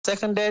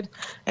Seconded.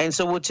 And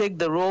so we'll take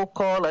the roll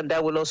call, and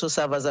that will also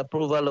serve as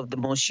approval of the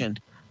motion.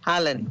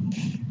 Allen.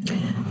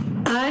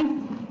 Aye.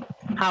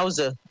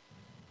 Hauser.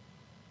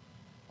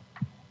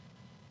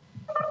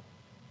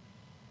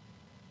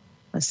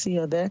 I see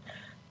you there.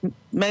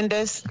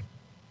 Mendes.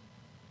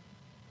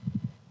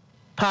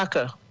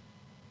 Parker.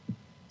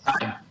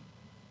 Aye.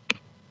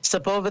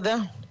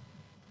 Sepulveda.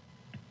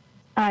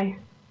 Aye.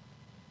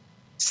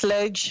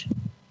 Sledge.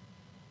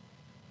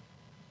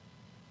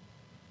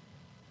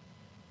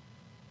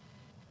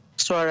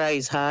 Suara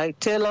is high.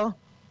 Taylor.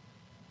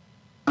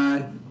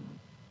 Aye.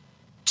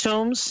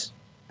 Toombs.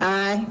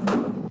 Aye.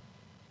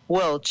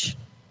 Welch.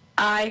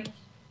 Aye.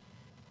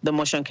 The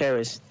motion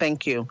carries.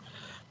 Thank you.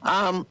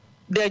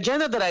 The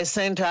agenda that I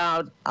sent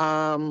out,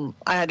 I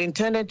had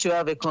intended to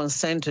have a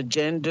consent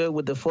agenda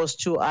with the first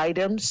two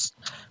items,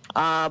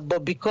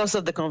 but because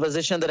of the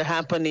conversation that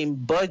happened in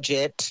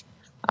budget,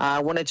 I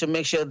wanted to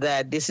make sure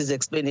that this is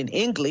explained in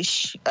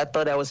English. I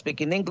thought I was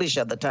speaking English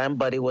at the time,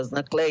 but it was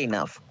not clear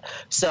enough.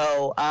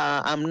 So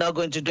I'm not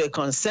going to do a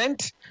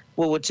consent.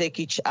 We will take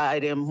each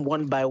item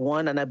one by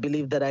one, and I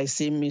believe that I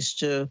see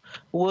Mr.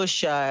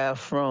 Wilshire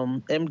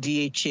from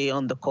MDHA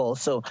on the call.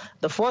 So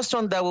the first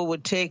one that we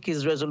would take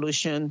is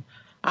Resolution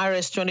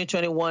RS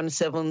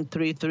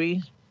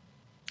 2021-733,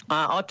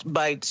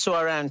 by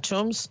Suara and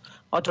Toombs,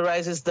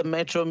 authorizes the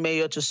Metro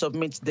Mayor to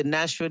submit the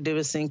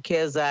Nashville-Davidson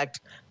CARES Act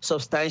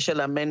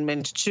Substantial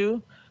Amendment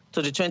 2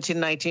 to the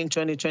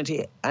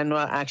 2019-2020 Annual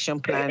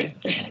Action Plan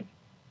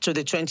to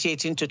the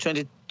 2018 to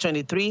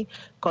 2023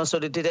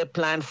 Consolidated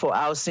Plan for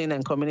Housing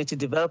and Community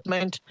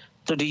Development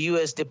to the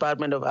U.S.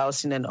 Department of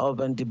Housing and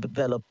Urban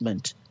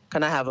Development.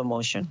 Can I have a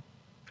motion?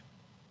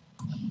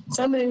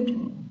 So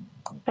moved.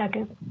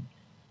 Second.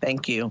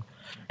 Thank you.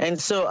 And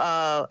so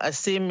I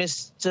see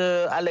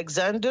Mr.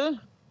 Alexander.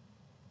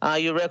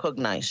 You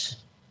recognize.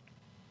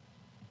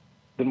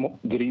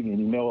 Good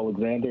evening, Mel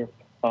Alexander.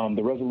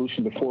 The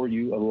resolution before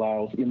you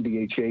allows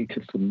MDHA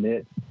to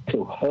submit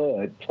to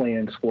HUD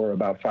plans for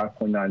about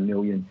 $5.9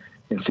 million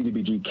in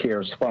CDBG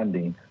CARES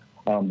funding.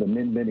 The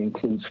amendment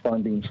includes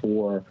funding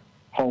for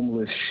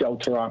homeless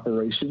shelter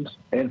operations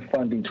and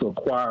funding to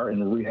acquire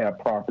and rehab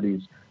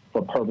properties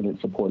for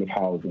permanent supportive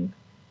housing.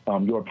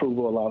 Your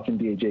approval allows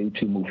MDHA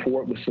to move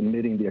forward with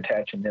submitting the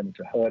attached amendment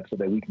to HUD so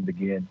that we can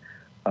begin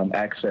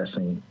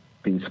accessing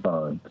these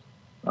funds.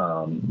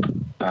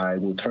 I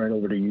will turn it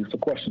over to you for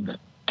questions.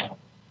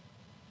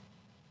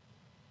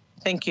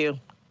 Thank you.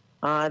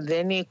 Are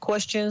there any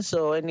questions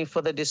or any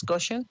further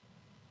discussion?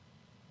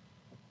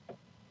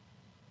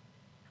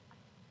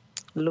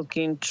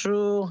 Looking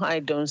through, I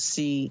don't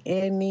see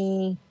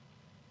any.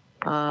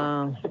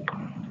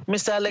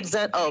 Mr.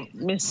 Alexander,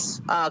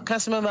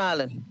 Councilmember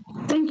Allen.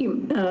 Thank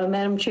you,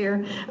 Madam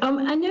Chair.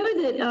 I know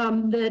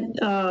that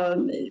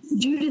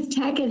Judith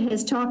Tackett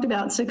has talked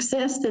about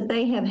success that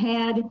they have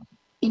had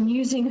in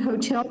using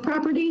hotel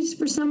properties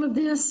for some of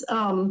this.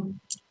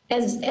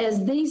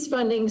 As these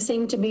fundings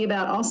seem to be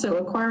about also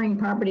acquiring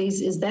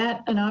properties, is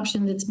that an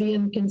option that's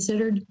being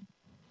considered?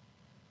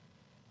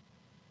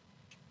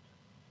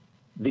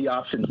 The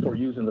option for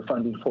using the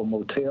funding for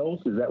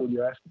motels, is that what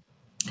you're asking?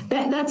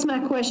 That's my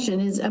question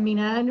is, I mean,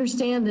 I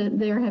understand that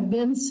there have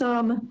been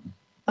some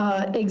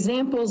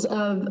examples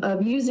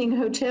of using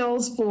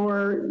hotels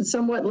for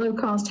somewhat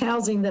low-cost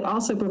housing that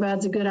also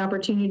provides a good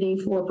opportunity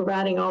for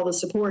providing all the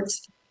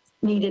supports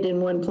needed in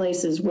one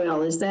place as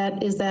well. Is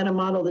that a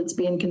model that's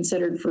being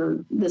considered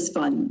for this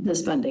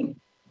funding?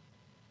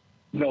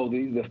 No,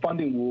 the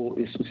funding rule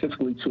is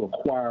specifically to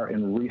acquire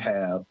and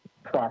rehab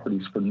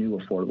properties for new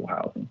affordable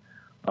housing.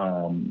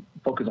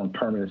 Focus on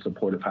permanent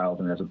supportive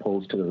housing as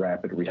opposed to the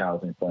rapid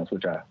rehousing funds,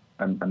 which I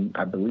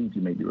believe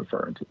you may be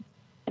referring to.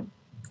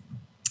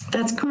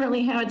 That's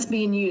currently how it's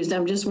being used.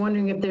 I'm just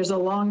wondering if there's a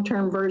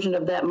long-term version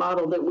of that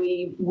model that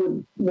we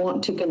would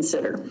want to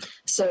consider.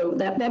 So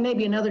that may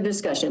be another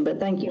discussion, but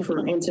thank you for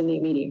answering the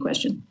immediate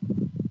question.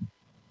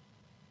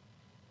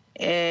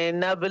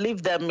 And I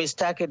believe that Ms.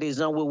 Tackett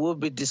is on. We will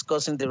be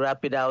discussing the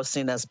rapid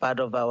housing as part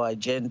of our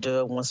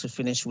agenda once we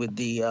finish with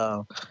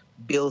the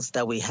bills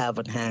that we have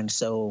at hand.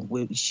 So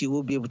she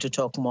will be able to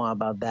talk more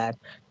about that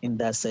in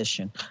that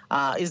session.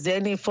 Is there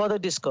any further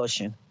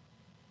discussion?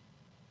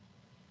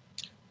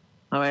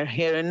 All right,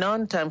 hearing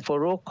none, time for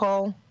roll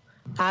call.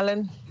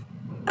 Allen?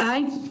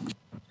 Aye.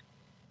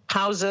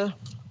 Hauser?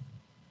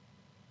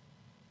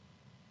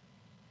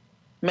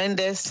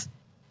 Mendes?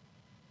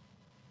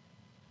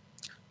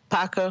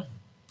 Parker?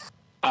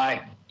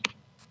 Aye.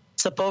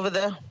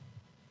 Sepulveda?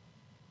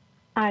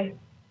 Aye.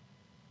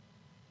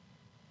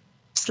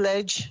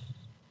 Sledge?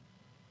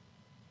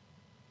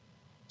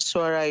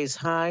 Suara is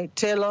high.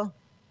 Taylor?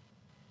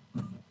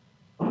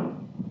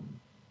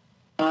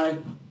 Aye.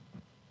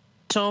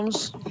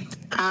 Toombs?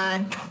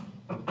 Aye.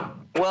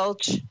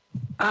 Welch?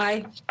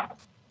 Aye.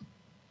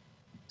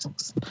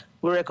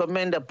 We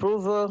recommend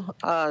approval,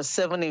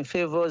 7 in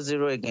favor,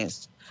 0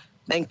 against.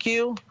 Thank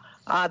you.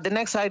 The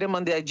next item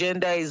on the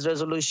agenda is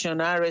Resolution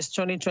RS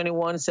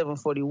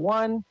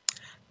 2021-741,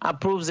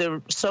 approves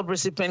a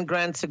subrecipient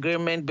grants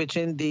agreement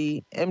between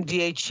the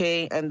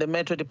MDHA and the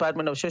Metro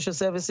Department of Social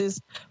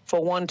Services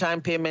for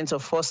one-time payments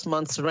of first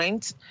month's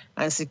rent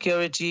and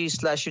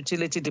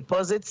security/utility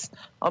deposits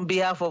on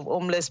behalf of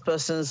homeless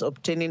persons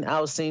obtaining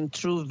housing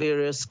through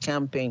various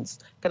campaigns.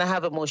 Can I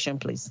have a motion,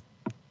 please?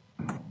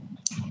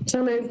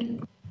 So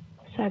moved.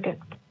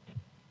 Second.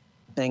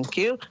 Thank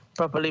you.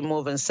 Properly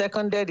moved and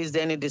seconded. Is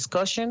there any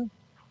discussion?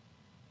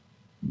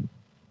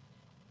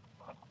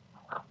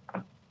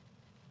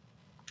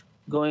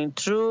 Going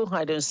through,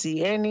 I don't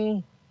see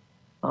any.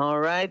 All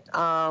right.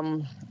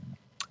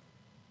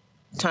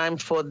 Time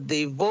for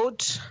the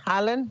vote.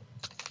 Allen?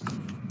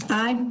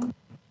 Aye.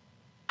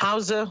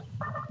 Hauser?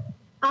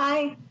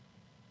 Aye.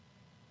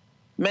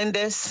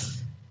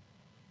 Mendez?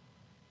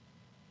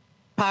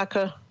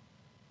 Parker?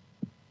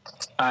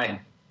 Aye.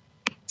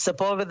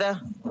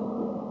 Sepulveda?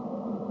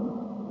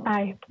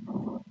 Aye.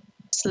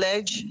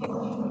 Sledge?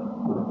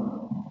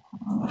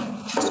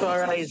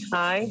 Suara is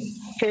aye.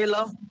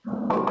 Kayla?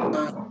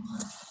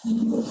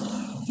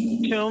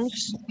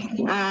 Coombs?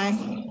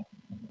 Aye.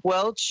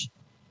 Welch?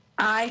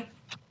 Aye.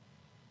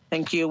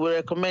 Thank you. We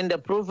recommend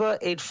approval,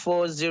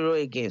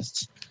 840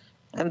 against.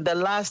 And the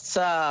last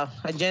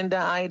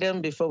agenda item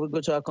before we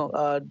go to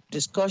our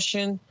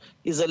discussion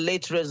is a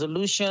late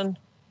resolution,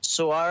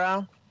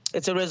 SOARA.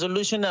 It's a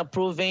resolution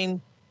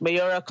approving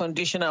mayoral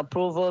conditional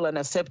approval and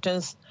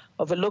acceptance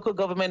of a local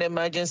government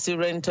emergency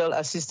rental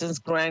assistance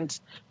grant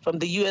from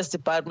the U.S.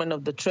 Department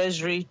of the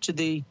Treasury to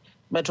the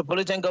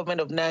Metropolitan Government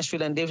of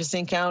Nashville and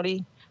Davidson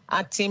County,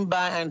 acting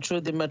by and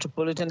through the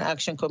Metropolitan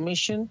Action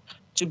Commission,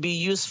 to be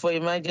used for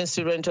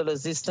emergency rental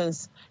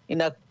assistance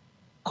in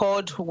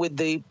accord with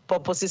the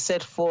purposes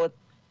set forth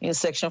in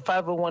Section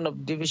 501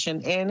 of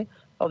Division N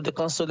of the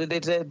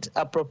Consolidated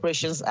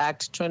Appropriations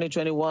Act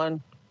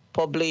 2021,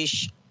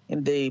 published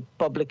in the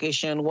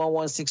publication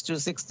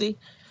 116260.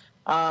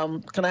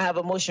 Can I have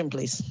a motion,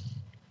 please?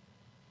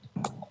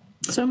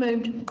 So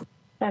moved.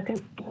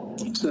 Second.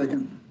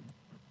 Second.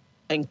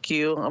 Thank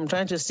you. I'm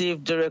trying to see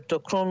if Director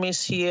Crum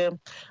is here.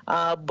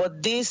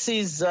 But this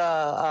is,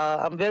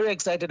 I'm very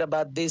excited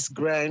about this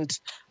grant.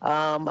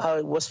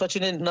 I was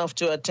fortunate enough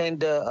to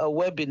attend a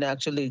webinar,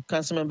 actually.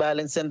 Councilmember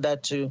Allen sent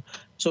that to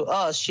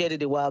us, shared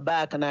it a while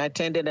back, and I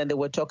attended, and they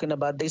were talking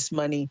about this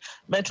money.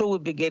 Metro will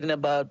be getting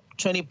about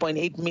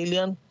 20.8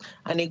 million,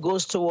 and it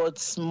goes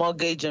towards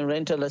mortgage and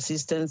rental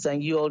assistance,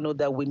 and you all know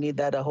that we need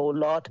that a whole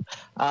lot.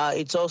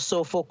 It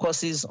also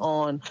focuses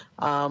on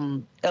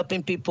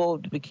helping people.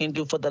 We can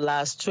do for the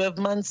last 12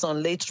 months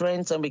on late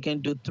rents, and we can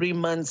do 3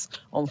 months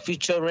on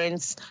future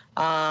rents.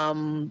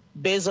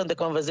 Based on the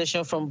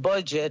conversation from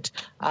budget,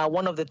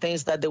 one of the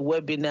things that the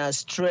webinar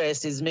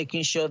stressed is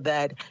making sure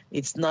that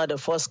it's not a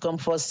first come,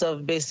 first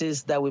served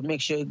basis, that we make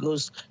sure it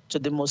goes to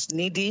the most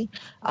needy.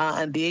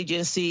 And the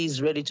agency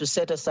is ready to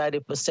set aside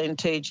a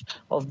percentage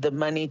of the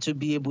money to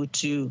be able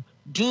to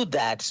do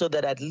that, so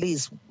that at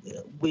least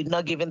we're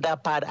not giving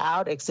that part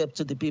out except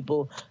to the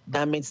people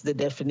that meets the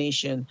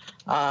definition.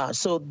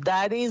 So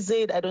that is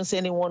it. I don't see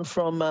anyone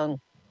from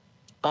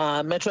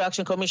Metro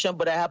Action Commission,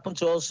 but I happen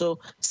to also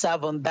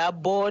serve on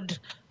that board,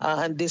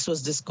 and this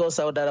was discussed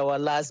out at our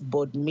last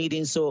board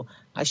meeting, so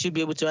I should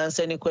be able to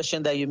answer any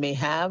question that you may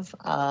have.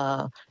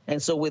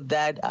 And so with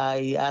that,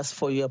 I ask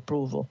for your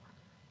approval.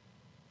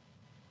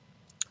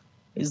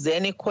 Is there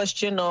any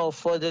question or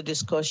further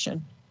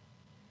discussion?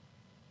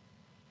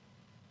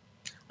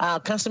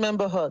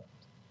 Councilmember Hutt.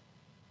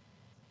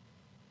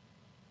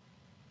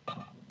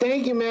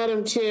 Thank you,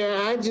 Madam Chair.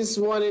 I just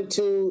wanted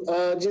to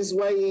just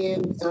weigh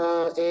in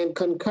and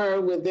concur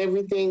with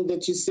everything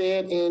that you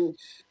said in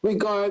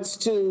regards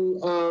to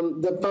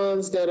the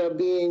funds that are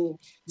being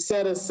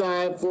set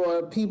aside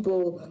for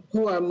people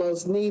who are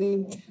most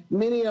needy.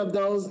 Many of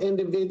those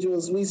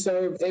individuals we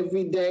serve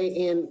every day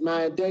in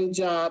my day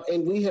job,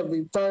 and we have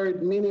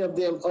referred many of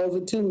them over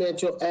to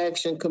Metro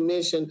Action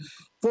Commission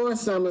for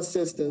some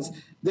assistance.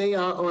 They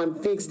are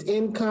on fixed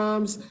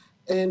incomes.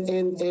 And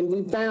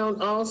we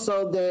found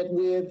also that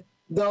with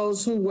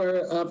those who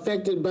were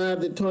affected by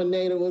the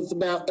tornado, was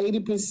about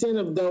 80%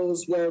 of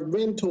those were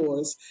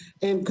renters.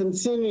 And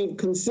considering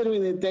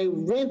that they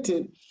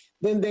rented,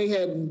 then they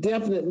had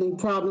definitely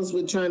problems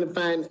with trying to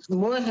find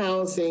more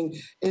housing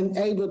and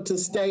able to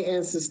stay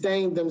and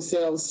sustain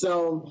themselves.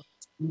 So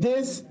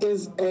this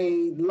is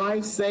a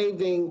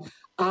life-saving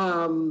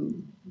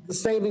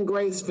saving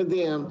grace for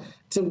them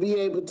to be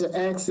able to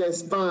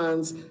access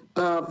funds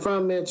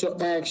from Metro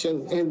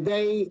Action. And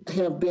they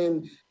have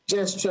been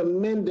just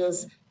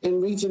tremendous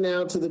in reaching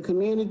out to the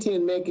community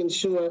and making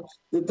sure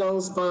that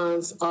those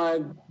funds are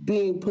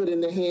being put in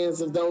the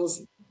hands of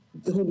those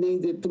who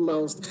need it the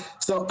most.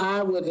 So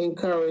I would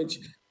encourage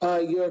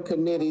your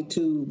committee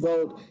to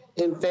vote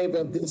in favor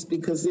of this,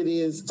 because it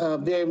is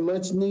very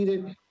much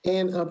needed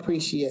and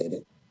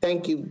appreciated.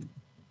 Thank you.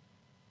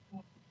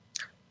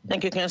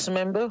 Thank you,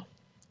 Councilmember.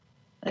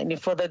 Any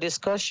further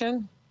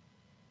discussion?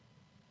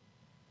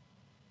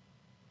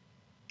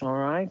 All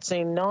right,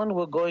 seeing none,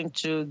 we're going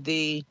to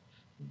the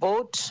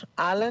vote.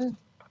 Allen?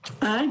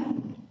 Aye.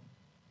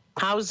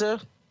 Hauser?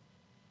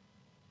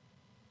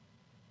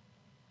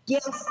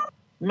 Yes.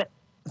 Me-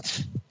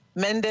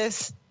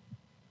 Mendes,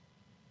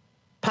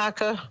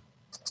 Parker,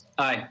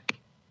 Aye.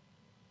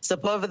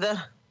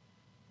 Sepulveda,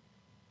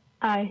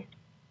 Aye.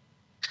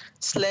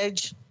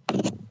 Sledge,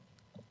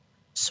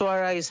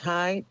 Swara is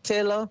high,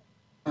 Taylor,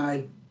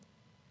 Aye.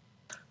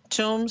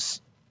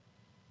 Toombs,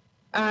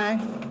 Aye.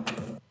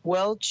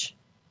 Welch.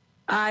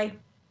 Aye.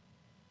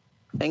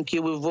 Thank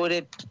you. We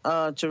voted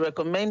to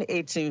recommend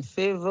 8 in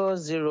favor,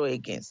 0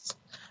 against.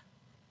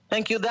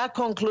 Thank you. That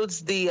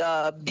concludes the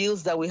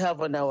bills that we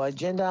have on our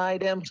agenda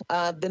items.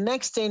 The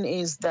next thing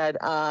is that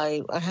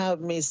I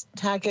have Ms.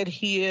 Tackett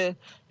here,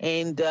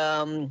 and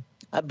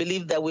I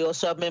believe that we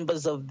also have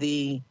members of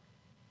the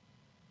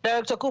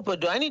Director Cooper.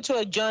 Do I need to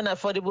adjourn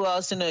affordable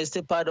housing, or is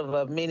it part of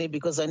our meeting?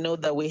 Because I know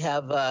that we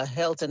have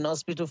health and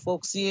hospital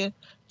folks here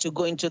to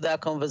go into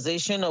that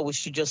conversation, or we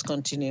should just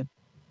continue?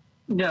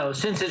 No,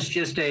 since it's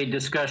just a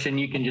discussion,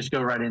 you can just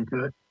go right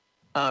into it.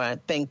 All right,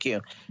 thank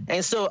you.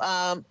 And so,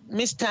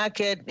 Ms.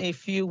 Tackett,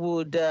 if you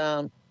would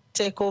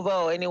take over,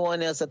 or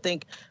anyone else, I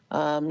think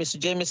Mr.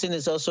 Jameson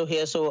is also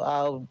here, so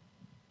I'll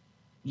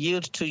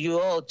yield to you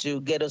all to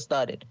get us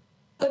started.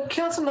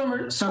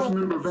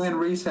 Councilmember Van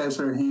Reese has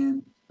her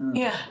hand.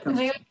 Yeah.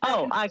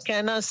 Oh, I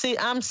cannot see.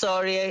 I'm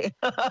sorry.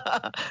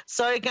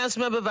 Sorry,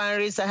 Councilmember Van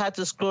Rees, I had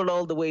to scroll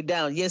all the way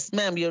down. Yes,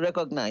 ma'am, you're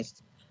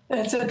recognized.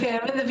 That's okay.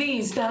 I'm in the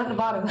V's down at the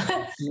bottom.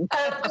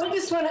 I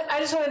just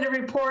wanted to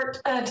report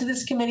to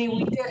this committee.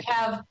 We did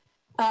have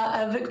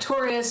a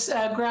victorious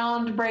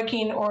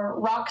groundbreaking, or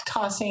rock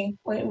tossing,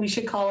 we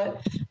should call it,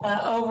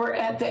 over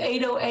at the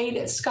 808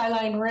 at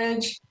Skyline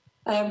Ridge,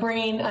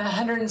 bringing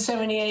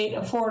 178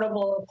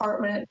 affordable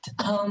apartment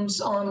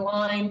homes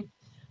online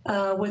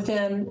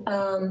within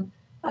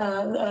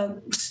a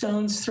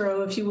stone's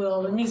throw, if you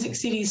will, the Music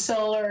City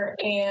Solar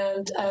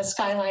and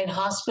Skyline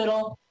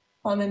Hospital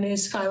on the new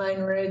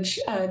Skyline Ridge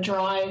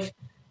Drive.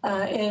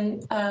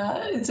 And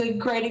it's a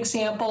great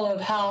example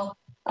of how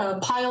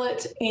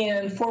pilot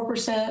and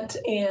 4%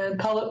 and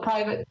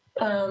public-private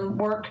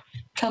work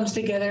comes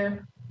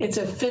together. It's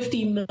a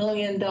 $50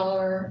 million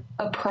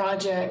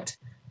project,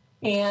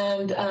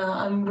 and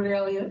I'm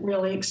really,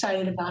 really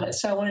excited about it.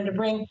 So I wanted to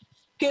bring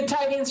good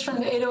tidings from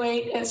the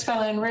 808 at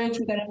Skyline Ridge.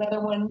 We've got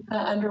another one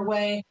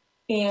underway,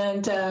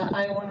 and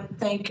I want to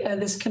thank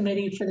this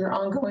committee for their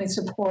ongoing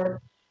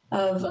support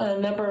of a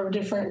number of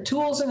different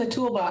tools in the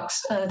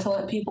toolbox to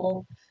let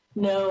people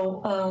know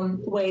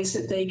ways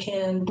that they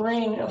can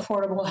bring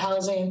affordable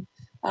housing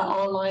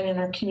online in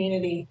our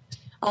community.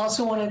 I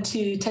also wanted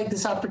to take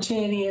this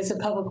opportunity as a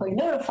publicly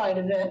notified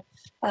event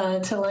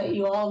to let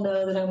you all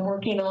know that I'm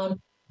working on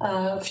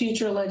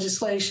future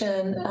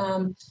legislation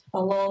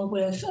along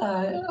with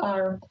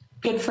our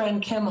good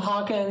friend Kim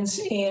Hawkins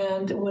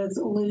and with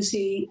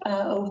Lucy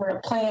over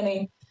at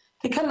Planning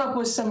to come up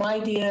with some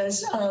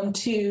ideas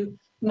to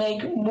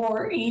make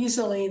more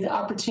easily the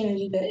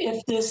opportunity that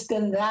if this,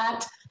 then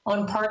that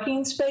on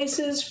parking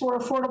spaces for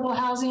affordable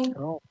housing.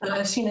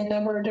 I've seen a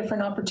number of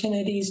different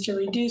opportunities to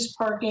reduce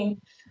parking,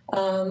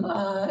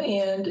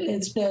 and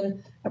it's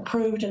been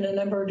approved in a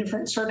number of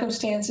different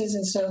circumstances.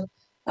 And so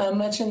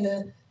much in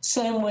the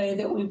same way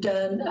that we've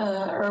done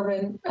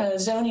urban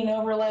zoning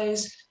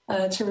overlays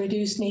to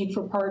reduce need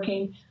for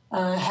parking,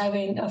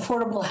 having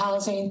affordable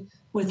housing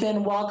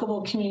within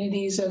walkable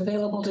communities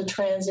available to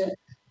transit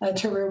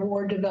to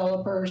reward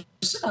developers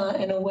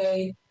in a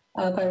way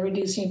by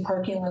reducing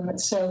parking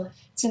limits. So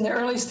it's in the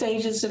early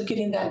stages of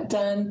getting that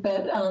done,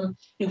 but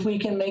if we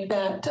can make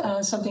that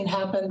something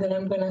happen, then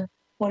I'm going to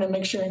want to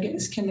make sure and get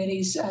this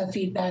committee's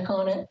feedback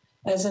on it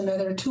as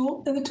another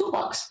tool in the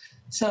toolbox.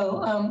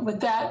 So with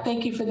that,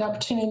 thank you for the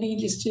opportunity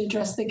just to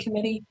address the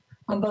committee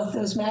on both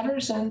those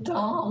matters, and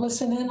I'll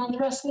listen in on the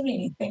rest of the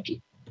meeting. Thank you.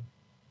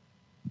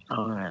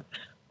 All right.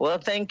 Well,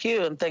 thank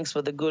you, and thanks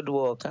for the good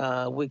work.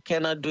 We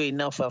cannot do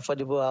enough for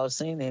affordable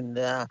housing,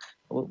 and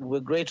we're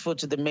grateful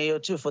to the mayor,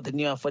 too, for the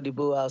new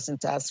Affordable Housing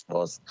Task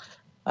Force,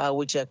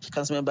 which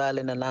Councilmember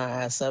Allen and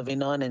I are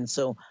serving on. And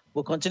so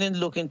we'll continue to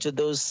look into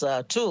those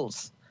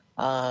tools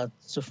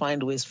to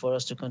find ways for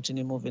us to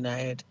continue moving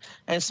ahead.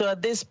 And so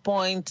at this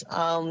point,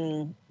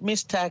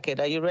 Ms. Tackett,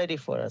 are you ready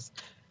for us?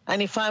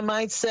 And if I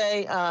might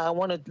say, I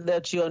want to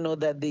let you all know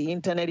that the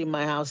internet in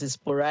my house is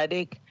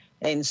sporadic.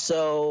 And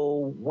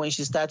so when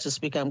she starts to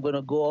speak, I'm going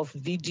to go off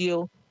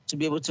video to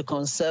be able to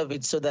conserve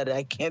it so that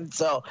I can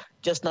tell,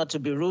 just not to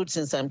be rude.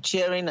 Since I'm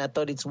chairing, I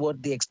thought it's worth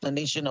the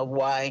explanation of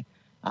why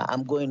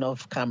I'm going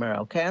off camera,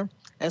 okay?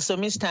 And so,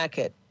 Ms.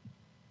 Tackett.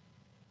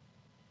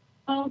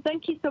 Oh,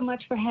 thank you so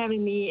much for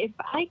having me. If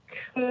I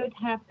could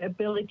have the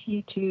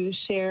ability to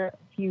share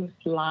a few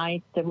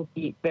slides, that would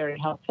be very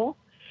helpful.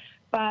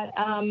 But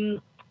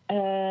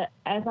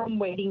as I'm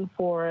waiting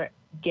for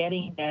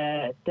getting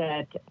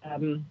that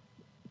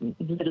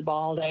little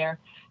ball there,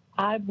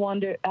 I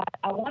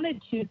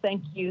wanted to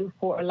thank you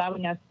for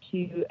allowing us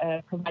to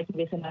provide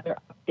you with another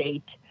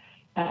update.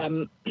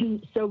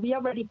 So we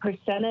already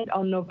presented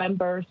on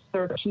November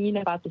 13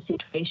 about the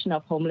situation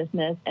of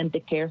homelessness and the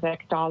CARES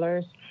Act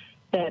dollars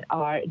that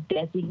are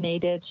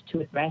designated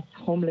to address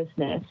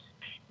homelessness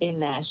in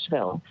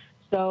Nashville.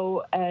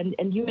 So, and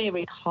you may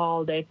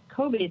recall that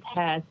COVID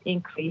has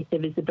increased the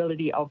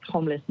visibility of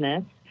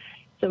homelessness.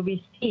 So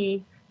we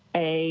see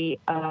a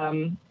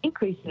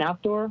increase in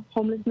outdoor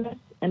homelessness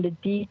and a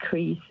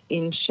decrease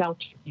in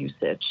shelter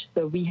usage.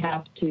 So we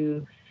have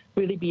to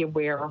really be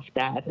aware of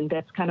that. And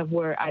that's kind of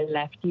where I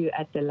left you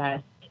at the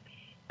last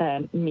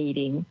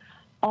meeting.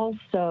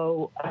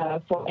 Also,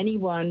 for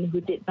anyone who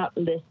did not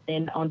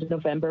listen on the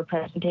November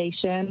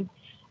presentation,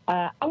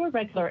 our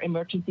regular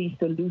emergency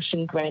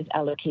solution grant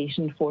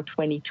allocation for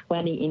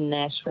 2020 in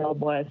Nashville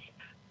was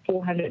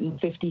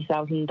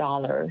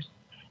 $450,000.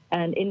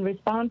 And in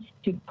response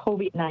to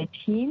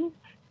COVID-19,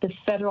 the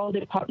Federal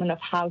Department of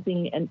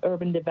Housing and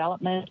Urban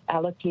Development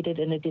allocated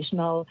an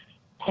additional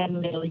 $10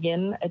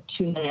 million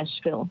to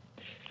Nashville.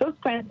 Those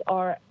grants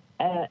are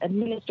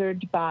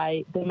administered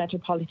by the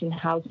Metropolitan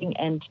Housing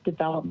and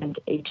Development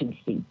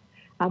Agency.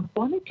 I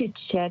wanted to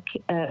check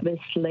with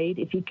Slade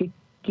if you could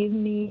give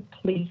me,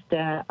 please,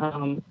 the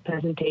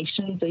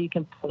presentation so you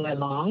can pull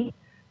along.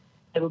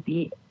 It would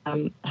be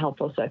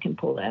helpful so I can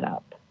pull that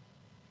up.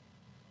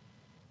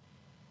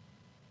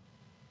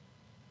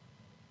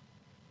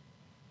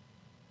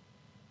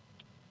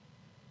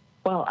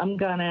 Well, I'm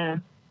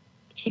gonna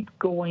keep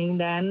going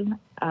then.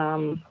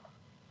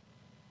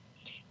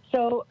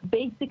 So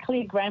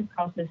basically, a grant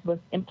process was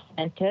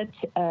implemented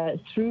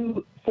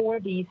for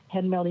these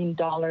 $10 million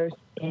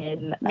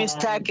in. Ms.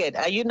 Tackett,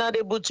 are you not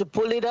able to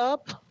pull it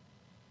up?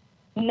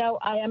 No,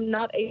 I am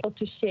not able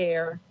to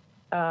share.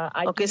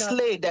 Okay,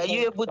 Slade, are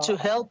you able to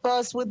help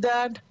us with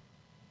that?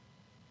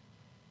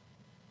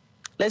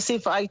 Let's see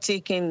if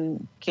IT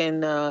can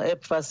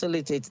help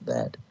facilitate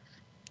that.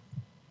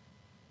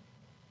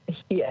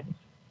 Yes.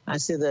 I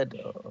see that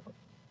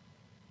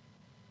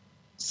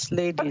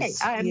Slade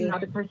is I am here.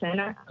 not a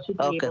presenter. I should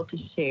be able to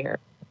share.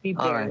 Be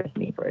bear with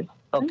me first.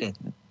 Okay,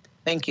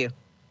 thank you.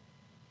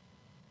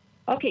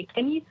 Okay,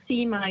 can you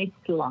see my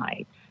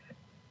slides?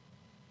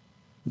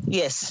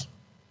 Yes.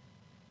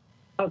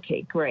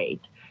 Okay,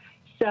 great.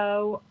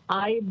 So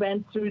I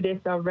went through this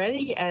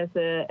already as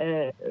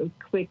a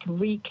quick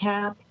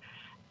recap.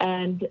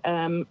 And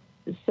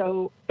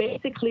so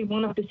basically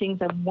one of the things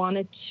I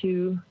wanted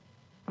to,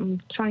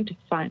 I'm trying to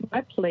find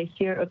my place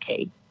here.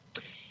 Okay.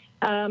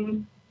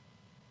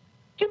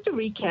 Just to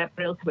recap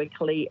real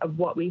quickly of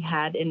what we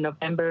had in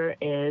November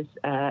is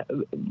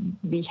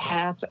we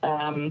have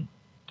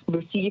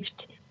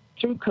received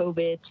through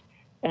COVID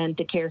and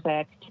the CARES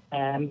Act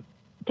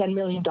 $10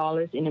 million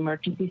in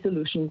emergency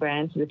solution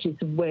grants, which is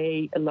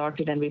way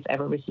larger than we've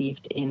ever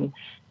received in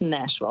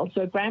Nashville.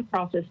 So a grant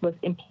process was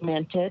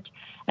implemented,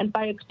 and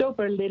by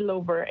October, a little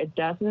over a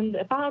dozen,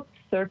 about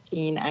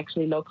 13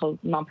 actually local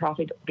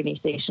nonprofit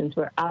organizations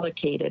were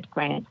allocated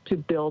grants to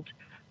build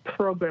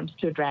programs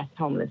to address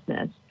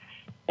homelessness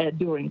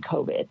during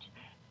COVID.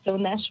 So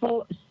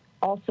Nashville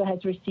also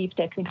has received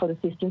technical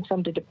assistance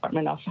from the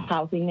Department of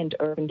Housing and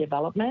Urban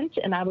Development,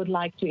 and I would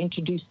like to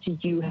introduce to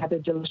you Heather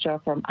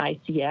Dillashaw from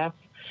ICF.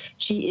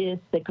 She is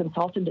the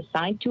consultant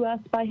assigned to us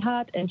by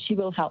HUD, and she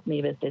will help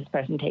me with this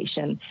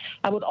presentation.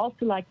 I would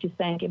also like to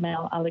thank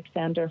Emil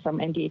Alexander from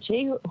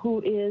NDHA,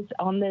 who is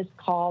on this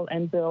call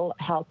and will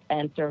help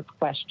answer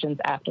questions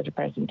after the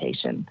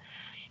presentation.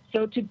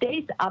 So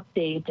today's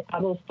update, I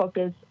will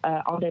focus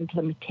on the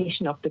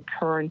implementation of the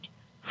current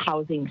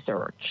housing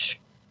search.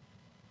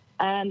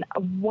 And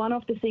one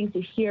of the things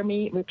you hear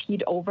me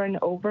repeat over and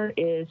over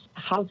is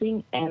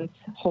housing ends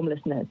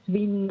homelessness.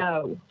 We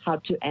know how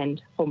to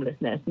end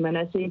homelessness. And when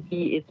I say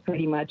we, it's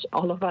pretty much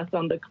all of us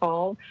on the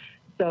call.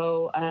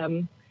 So,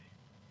 I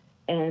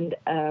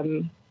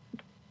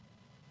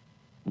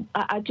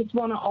just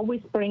want to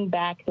always bring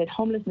back that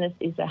homelessness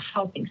is a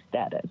housing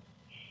status.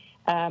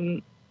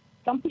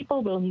 Some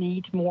people will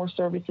need more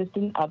services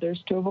than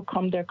others to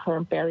overcome their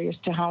current barriers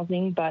to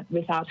housing, but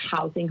without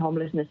housing,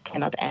 homelessness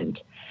cannot end.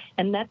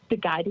 And that's the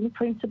guiding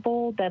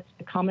principle, that's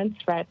the common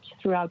thread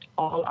throughout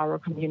all our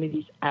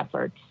community's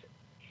efforts.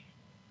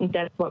 And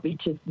that's what we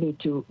just need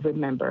to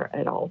remember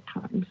at all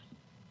times.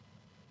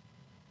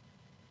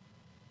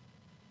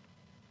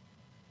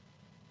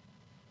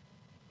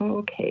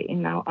 Okay,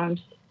 now I'm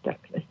stuck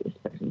with this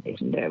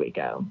presentation. There we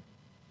go.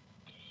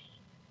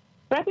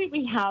 Rapid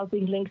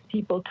rehousing links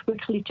people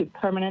quickly to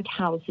permanent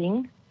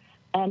housing,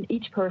 and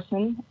each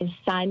person is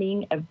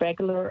signing a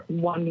regular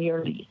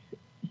one-year lease.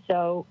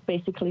 So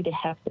basically, they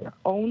have their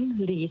own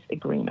lease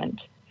agreement.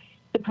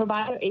 The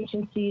provider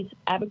agencies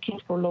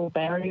advocate for low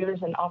barriers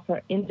and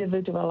offer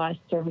individualized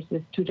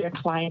services to their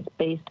clients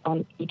based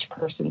on each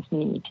person's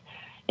need.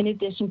 In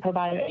addition,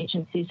 provider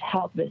agencies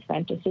help with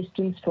rent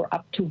assistance for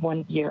up to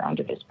 1 year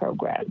under this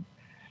program.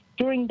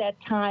 During that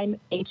time,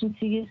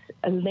 agencies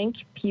link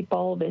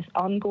people with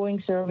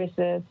ongoing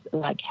services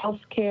like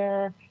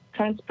healthcare,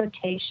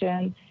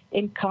 transportation,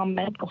 income,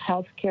 mental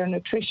health care,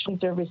 nutrition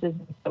services,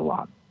 and so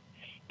on.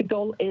 The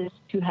goal is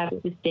to have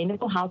a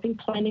sustainable housing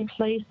plan in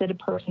place that a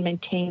person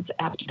maintains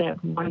after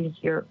that 1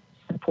 year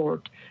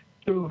support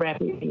through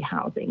rapid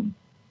rehousing.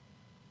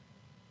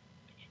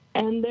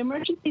 And the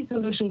Emergency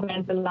Solution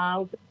Grant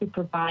allows to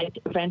provide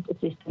rent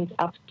assistance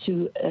up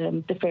to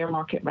the fair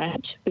market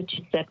rent, which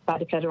is set by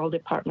the Federal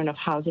Department of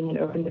Housing and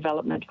Urban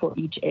Development for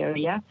each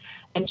area.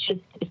 And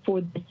just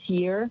for this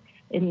year,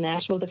 in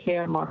Nashville, the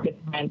fair market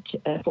rent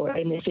for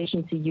an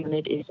efficiency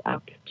unit is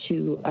up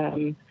to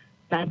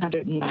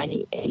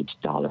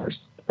 $998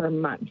 per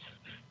month.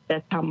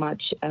 That's how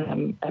much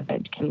a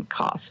rent can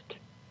cost.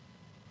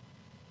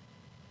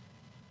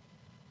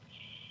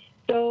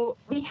 So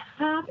we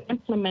have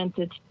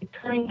implemented the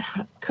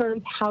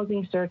current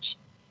housing search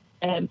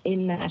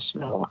in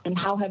Nashville. And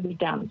how have we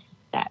done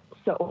that?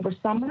 So over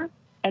summer,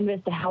 and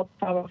with the help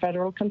of our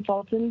federal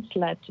consultants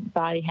led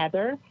by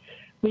Heather,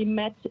 we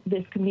met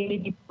with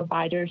community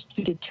providers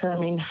to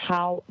determine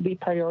how we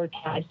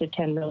prioritize the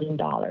 $10 million.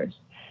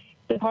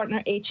 The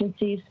partner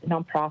agencies,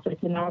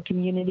 nonprofits in our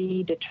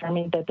community,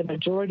 determined that the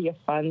majority of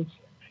funds,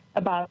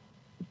 about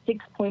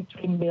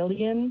 $6.3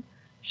 million,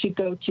 should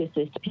go to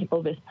assist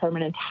people with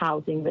permanent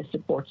housing with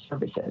support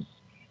services.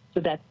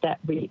 So that's that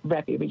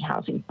rapid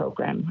rehousing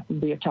program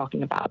we are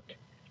talking about.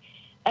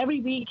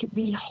 Every week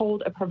we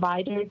hold a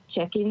provider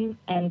check-in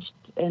and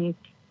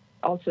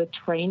also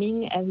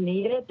training as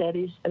needed that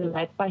is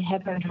led by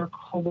Heather and her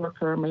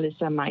coworker,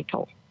 Melissa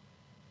Michael.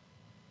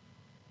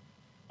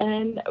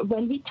 And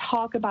when we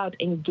talk about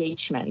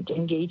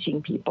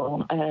engaging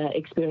people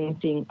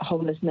experiencing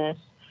homelessness,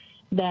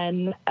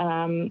 then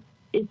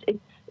it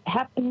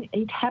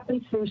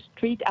happens through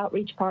street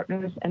outreach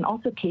partners and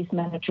also case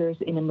managers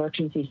in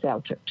emergency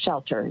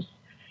shelters.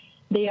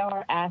 They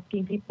are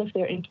asking people if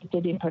they're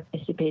interested in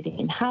participating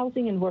in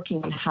housing and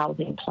working on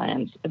housing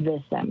plans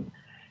with them.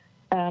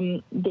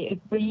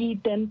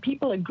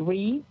 People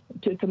agree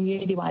to a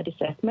community-wide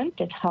assessment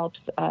that helps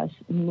us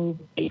move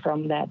away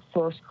from that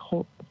first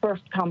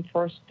come,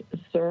 first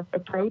serve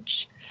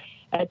approach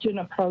to an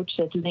approach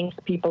that links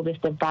people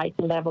with the right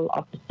level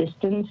of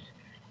assistance,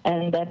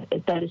 and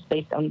that is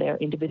based on their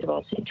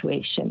individual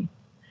situation.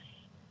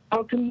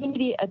 Our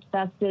community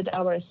adjusted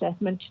our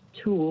assessment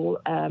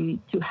tool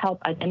to help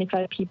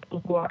identify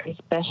people who are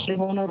especially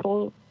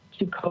vulnerable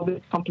to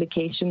COVID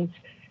complications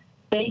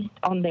based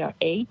on their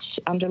age,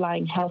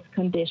 underlying health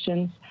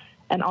conditions,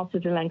 and also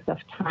the length of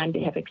time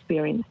they have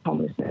experienced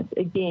homelessness.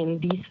 Again,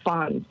 these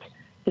funds,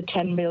 the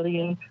 $10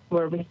 million,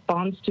 were a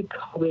response to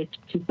COVID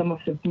to some of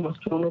the most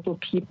vulnerable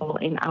people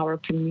in our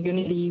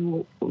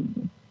community,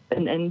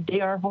 and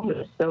they are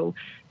homeless. So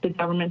the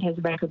government has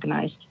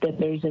recognized that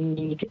there is a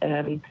need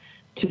to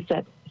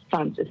set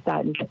funds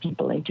aside and get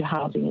people into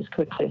housing as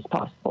quickly as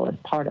possible as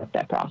part of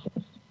that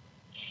process.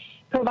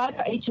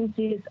 Provider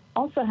agencies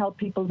also help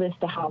people with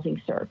the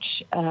housing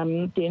search.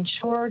 They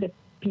ensure that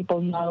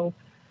people know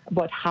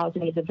what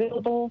housing is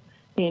available.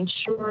 They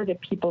ensure that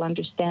people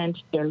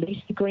understand their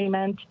lease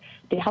agreement.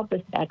 They help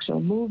with the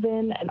actual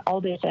move-in and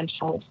all the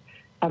essentials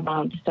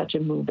around such a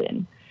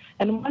move-in.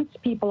 And once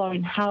people are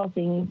in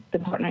housing, the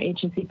partner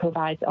agency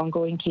provides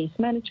ongoing case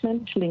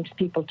management, links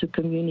people to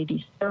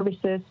community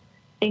services,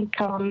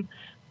 income,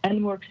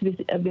 and works with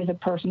a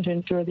person to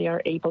ensure they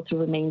are able to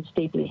remain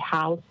stably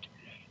housed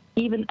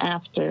even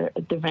after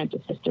the rent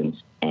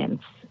assistance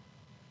ends.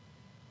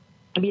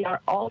 We are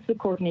also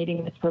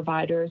coordinating with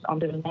providers on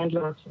the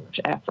landlord search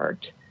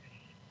effort.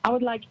 I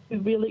would like to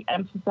really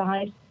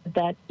emphasize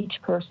that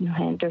each person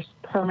who enters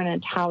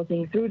permanent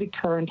housing through the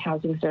current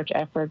housing search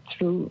effort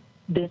through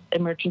this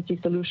emergency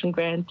solution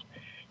grant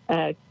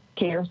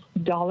CARES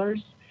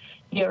dollars,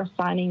 they are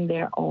signing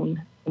their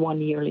own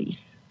one-year lease.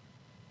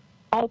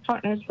 All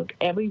partners look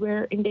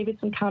everywhere in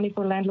Davidson County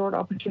for landlord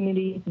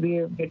opportunities.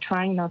 We're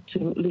trying not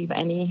to leave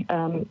any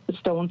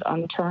stones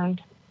unturned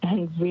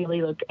and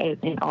really look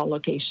in all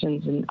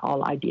locations and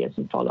all ideas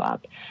and follow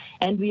up.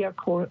 And we are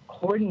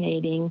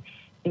coordinating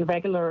in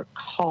regular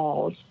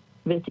calls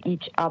with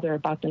each other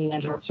about the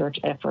landlord search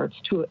efforts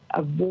to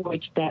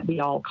avoid that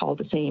we all call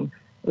the same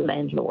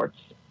landlords.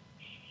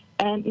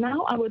 And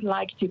now I would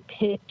like to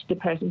pitch the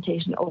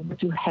presentation over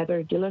to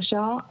Heather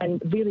Dillashaw and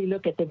really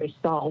look at the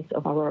results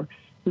of our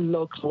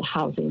local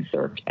housing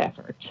search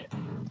effort.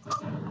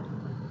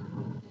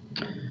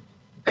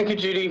 Thank you,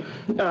 Judy,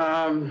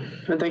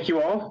 and thank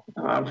you all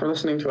for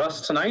listening to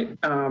us tonight.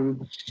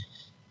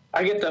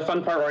 I get the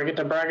fun part where I get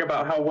to brag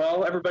about how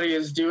well everybody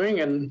is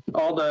doing and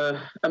all the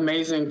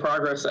amazing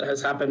progress that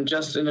has happened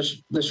just in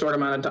the short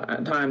amount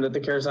of time that the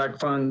CARES Act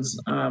funds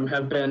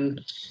have been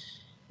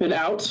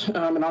out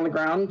and on the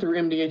ground through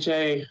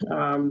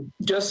MDHA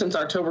just since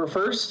October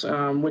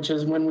 1st, which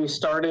is when we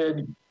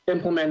started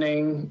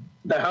implementing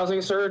the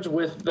housing surge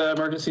with the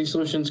Emergency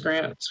Solutions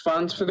Grants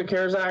funds for the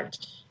CARES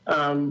Act.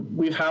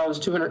 We've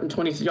housed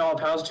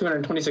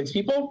 226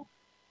 people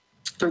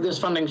through this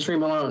funding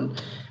stream alone.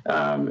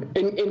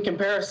 In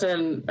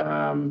comparison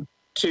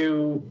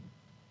to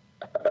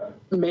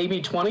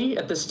maybe 20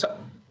 at this time,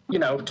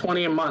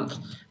 20 a month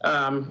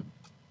on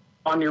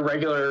your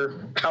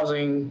regular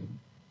housing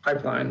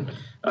pipeline.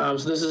 So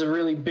this is a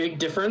really big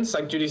difference.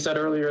 Like Judy said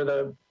earlier,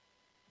 the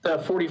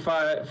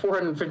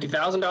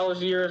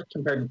 $450,000 a year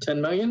compared to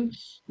 $10 million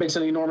makes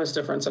an enormous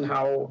difference in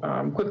how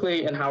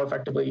quickly and how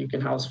effectively you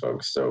can house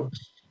folks. So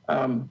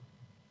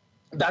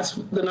That's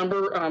the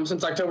number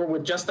since October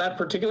with just that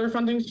particular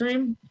funding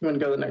stream. You want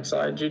to go to the next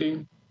slide,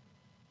 Judy?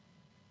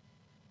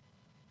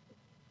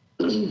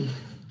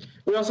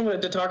 We also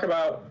wanted to talk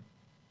about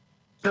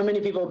how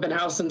many people have been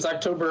housed since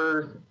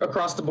October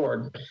across the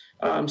board.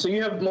 So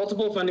you have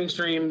multiple funding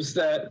streams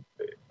that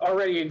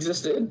already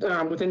existed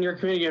within your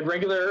community. You had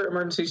regular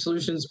emergency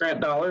solutions grant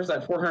dollars,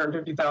 that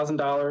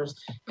 $450,000,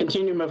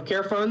 continuum of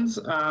care funds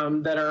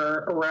that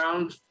are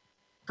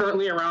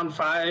currently around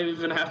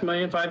 $5.5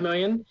 million, $5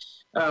 million,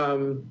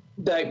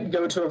 that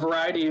go to a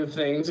variety of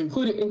things,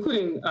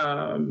 including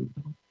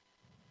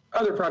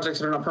other projects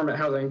that are not permanent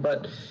housing,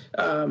 but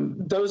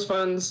those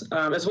funds,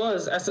 as well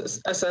as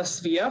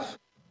SSVF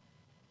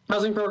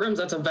housing programs,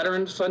 that's a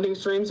veterans funding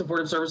stream,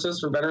 supportive services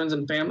for veterans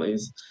and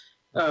families.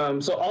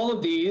 So all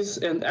of these,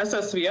 and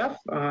SSVF,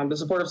 the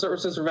supportive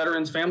services for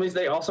veterans families,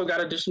 they also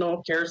got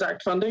additional CARES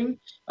Act funding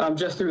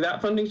just through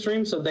that funding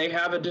stream. So they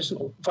have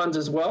additional funds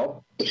as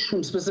well,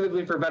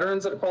 specifically for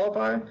veterans that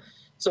qualify.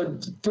 So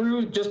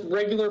through just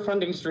regular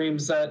funding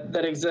streams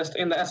that exist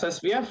in the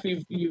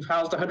SSVF, you've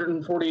housed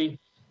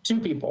 142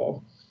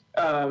 people,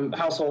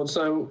 households.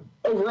 So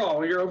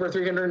overall, you're over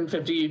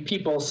 350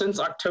 people since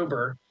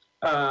October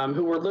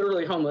who were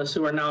literally homeless,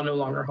 who are now no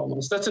longer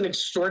homeless. That's an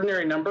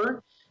extraordinary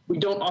number. We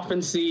don't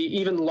often see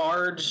even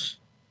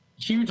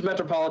huge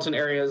metropolitan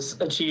areas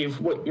achieve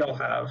what y'all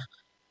have.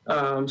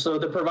 So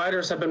the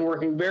providers have been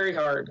working very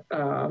hard.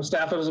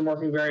 Staff has been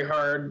working very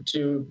hard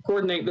to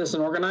coordinate this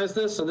and organize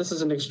this. So this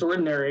is an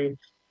extraordinary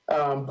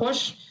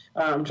push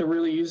to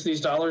really use these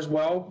dollars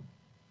well.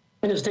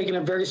 And it's taken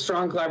a very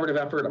strong collaborative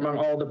effort among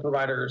all the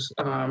providers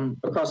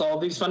across all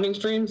of these funding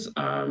streams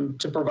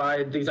to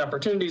provide these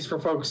opportunities for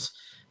folks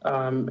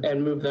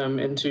and move them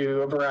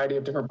into a variety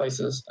of different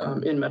places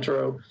in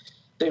Metro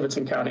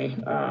Davidson County.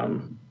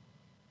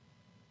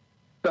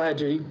 Go ahead,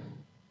 Judy.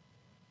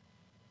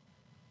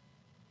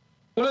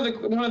 One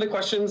of the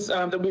questions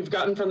that we've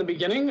gotten from the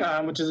beginning,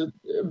 which is a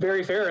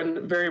very fair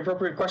and very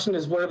appropriate question,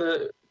 is what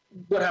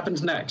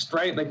happens next,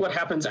 right? Like what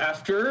happens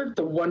after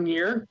the 1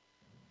 year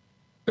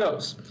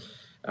goes.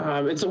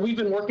 And so we've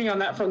been working on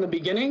that from the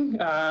beginning.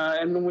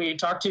 And when we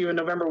talked to you in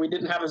November, we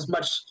didn't have as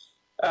much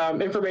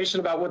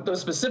information about what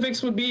those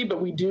specifics would be, but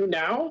we do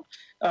now.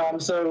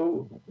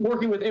 So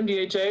working with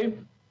MDHA,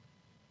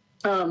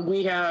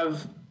 we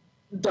have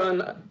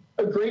done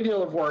a great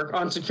deal of work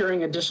on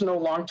securing additional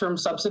long-term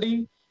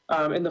subsidy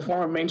in the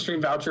form of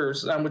mainstream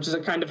vouchers, which is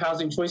a kind of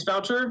housing choice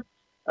voucher.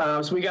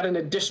 So we got an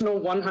additional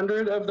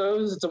 100 of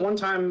those. It's a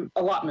one-time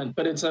allotment,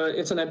 but it's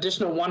an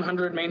additional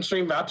 100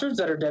 mainstream vouchers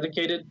that are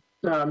dedicated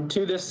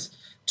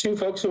to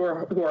folks who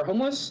are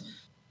homeless.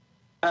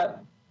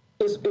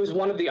 It was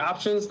one of the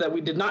options that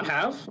we did not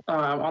have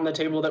on the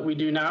table that we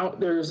do now.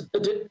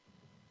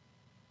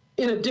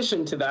 In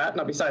addition to that,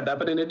 not beside that,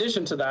 but in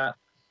addition to that,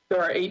 there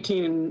are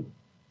 18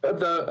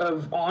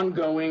 of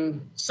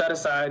ongoing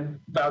set-aside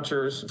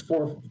vouchers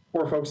for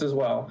folks as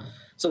well.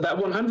 So that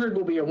 100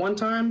 will be a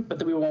one-time, but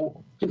then we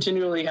will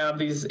continually have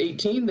these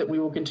 18 that we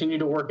will continue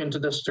to work into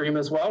the stream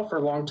as well for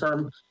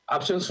long-term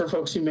options for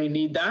folks who may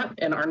need that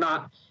and are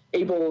not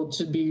able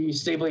to be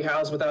stably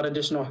housed without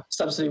additional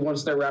subsidy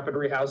once their rapid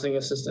rehousing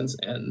assistance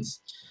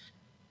ends.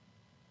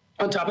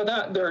 On top of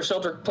that, there are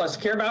shelter plus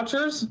care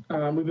vouchers.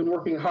 We've been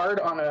working hard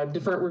on a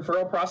different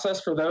referral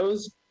process for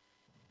those.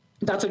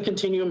 That's a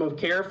continuum of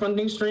care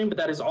funding stream, but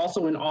that is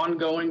also an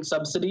ongoing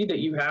subsidy that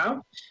you have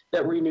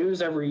that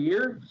renews every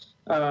year.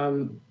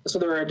 So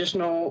there are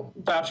additional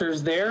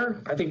vouchers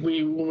there. I think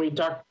when we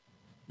talked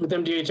with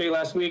MDHA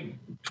last week,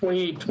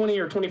 20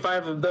 or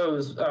 25 of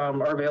those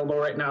are available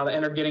right now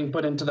and are getting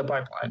put into the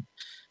pipeline.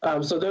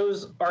 So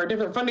those are a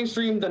different funding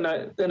stream than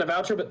a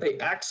voucher, but they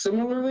act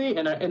similarly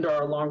and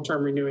are a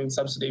long-term renewing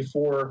subsidy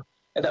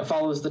that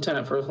follows the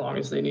tenant for as long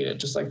as they need it,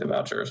 just like the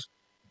vouchers.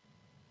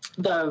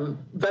 The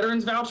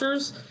veterans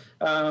vouchers,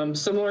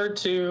 similar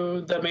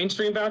to the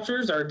mainstream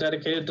vouchers, are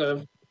dedicated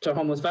to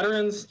homeless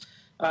veterans.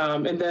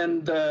 And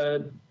then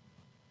the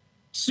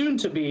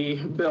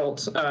soon-to-be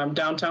built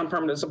downtown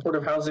permanent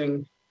supportive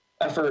housing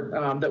effort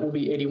that will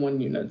be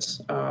 81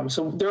 units.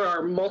 So there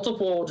are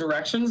multiple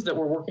directions that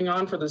we're working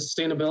on for the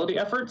sustainability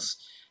efforts.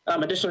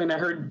 Additionally, and I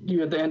heard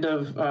you at the end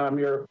of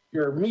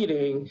your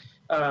meeting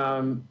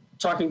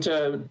talking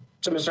to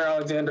Mr.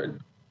 Alexander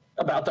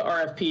about the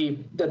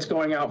RFP that's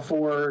going out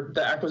for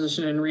the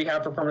acquisition and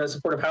rehab for permanent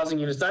supportive housing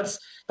units. That's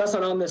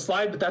not on this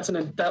slide, but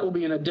that will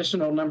be an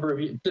additional number of,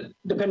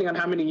 depending on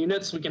how many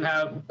units we can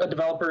have a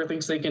developer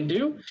thinks they can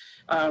do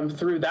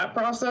through that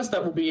process.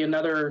 That will be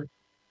another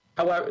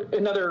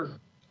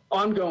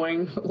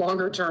ongoing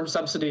longer-term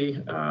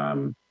subsidy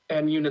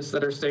and units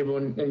that are stable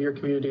in your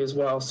community as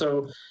well.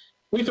 So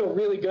we feel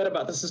really good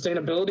about the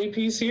sustainability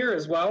piece here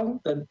as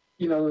well, that,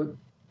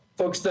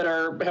 folks that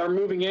are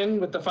moving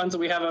in with the funds that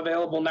we have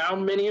available now,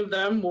 many of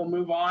them will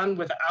move on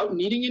without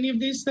needing any of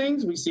these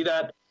things. We see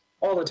that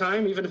all the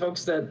time. Even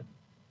folks that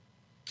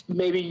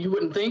maybe you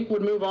wouldn't think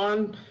would move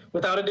on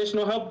without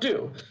additional help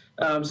do.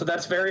 So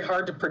that's very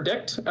hard to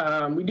predict.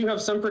 We do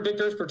have some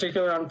predictors,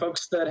 particularly on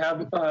folks that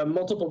have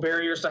multiple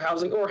barriers to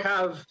housing or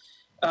have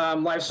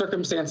life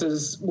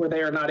circumstances where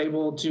they are not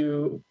able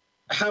to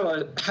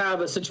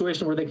have a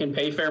situation where they can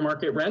pay fair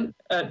market rent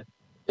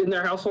in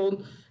their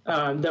household,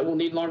 that will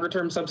need longer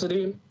term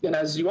subsidy. And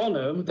as you all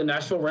know, the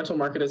Nashville rental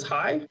market is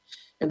high.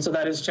 And so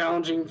that is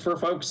challenging for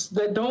folks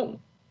that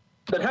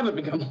haven't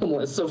become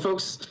homeless. So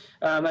folks,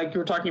 like you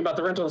were talking about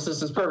the rental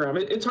assistance program,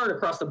 it's hard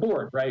across the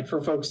board, right?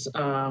 For folks,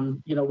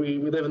 we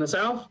live in the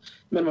South,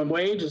 minimum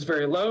wage is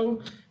very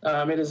low.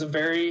 It is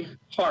very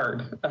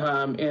hard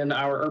in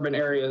our urban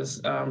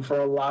areas for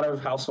a lot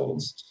of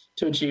households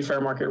to achieve fair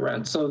market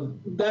rent. So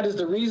that is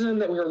the reason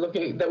that we looked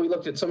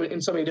at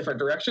in so many different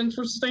directions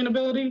for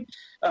sustainability,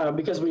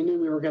 because we knew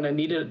we were going to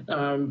need it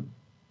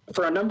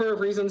for a number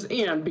of reasons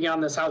and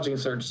beyond this housing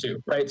surge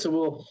too, right?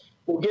 So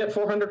we'll get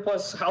 400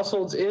 plus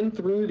households in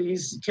through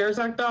these CARES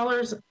Act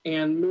dollars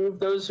and move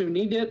those who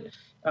need it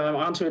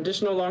onto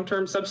additional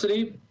long-term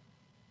subsidy.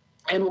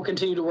 And we'll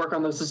continue to work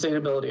on those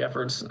sustainability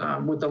efforts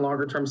with the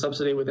longer-term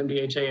subsidy with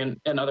MDHA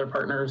and other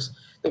partners.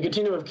 The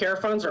continuum of care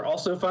funds are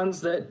also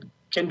funds that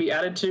can be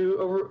added to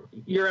over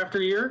year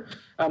after year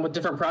with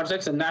different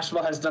projects. And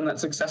Nashville has done that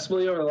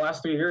successfully over the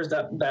last 3 years.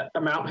 That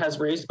amount has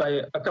raised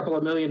by a couple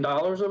of $1 million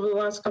over the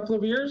last couple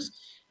of years.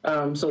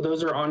 So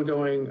those are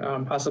ongoing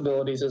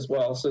possibilities as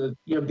well. So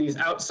you have these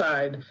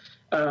outside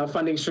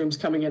funding streams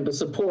coming in to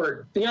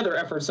support the other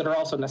efforts that are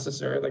also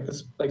necessary,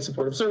 like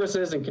supportive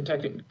services and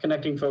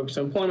connecting folks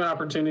to employment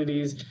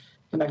opportunities,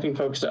 connecting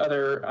folks to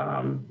other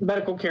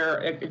medical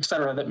care, et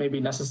cetera, that may be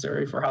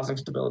necessary for housing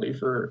stability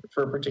for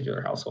a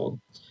particular household.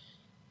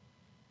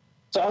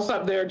 So I'll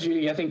stop there,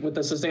 Judy, I think with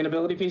the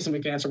sustainability piece, and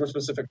we can answer more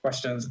specific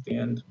questions at the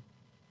end.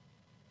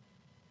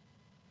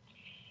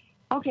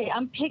 Okay,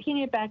 I'm picking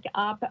it back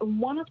up.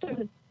 One of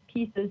the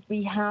pieces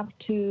we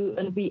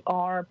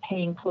are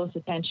paying close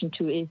attention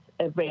to is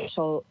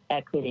racial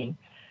equity.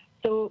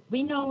 So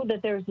we know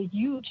that there's a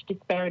huge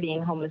disparity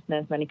in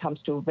homelessness when it comes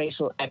to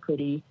racial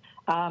equity.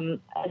 As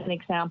an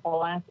example,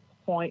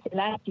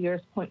 last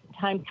year's point in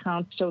time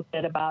count showed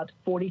that about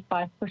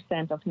 45%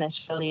 of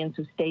Nashvillians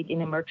who stayed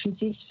in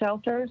emergency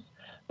shelters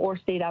or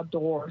stayed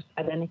outdoors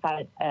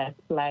identified as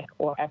Black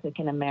or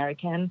African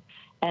American.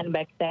 And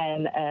back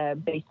then,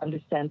 based on the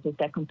census,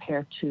 that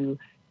compared to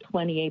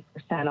 28%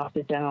 of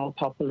the general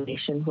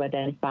population who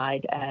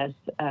identified as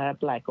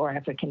Black or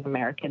African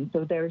American.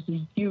 So there's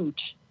a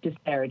huge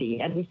disparity.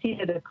 And we see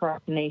that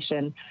across the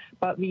nation,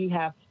 but we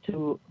have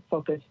to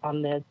focus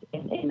on this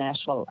in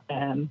Nashville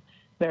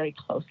very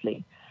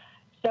closely.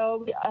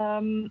 So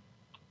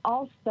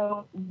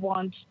also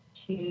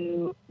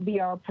we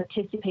are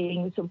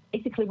participating. So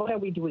basically, what are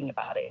we doing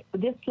about it? So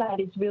this slide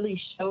is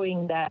really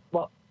showing that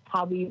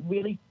how we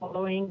really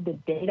following the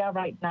data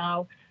right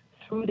now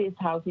through this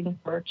housing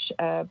search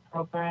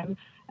program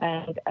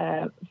and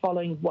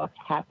following what's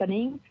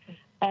happening.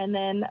 And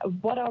then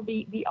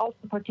we also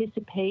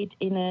participate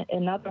in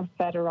another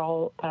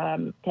federal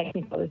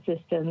technical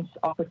assistance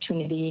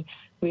opportunity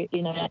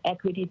in an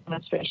equity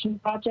demonstration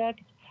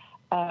project.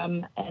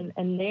 And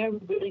they're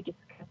really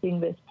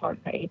discussing with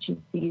partner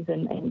agencies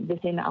and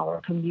within our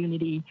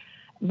community,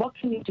 what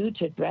can we do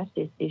to address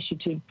this issue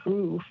to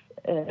improve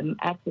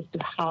access to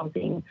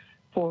housing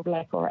for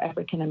Black or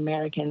African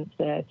Americans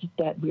that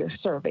we are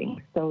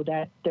serving, so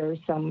that there is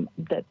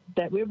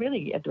that we're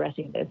really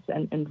addressing this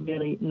and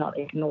really not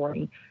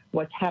ignoring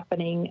what's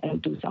happening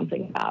and do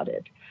something about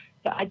it.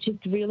 So I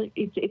just really,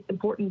 it's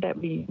important that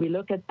we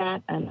look at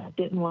that, and I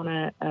didn't want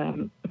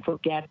to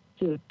forget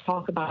to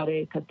talk about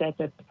it because that's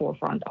at the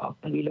forefront of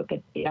when we look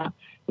at data.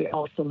 We're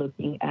also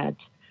looking at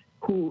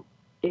who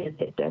is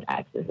it that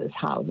accesses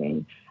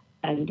housing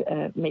and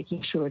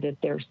making sure that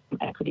there's some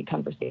equity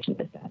conversation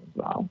with that as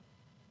well.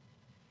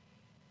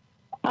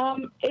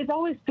 It's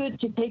always good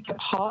to take a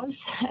pause,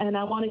 and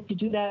I wanted to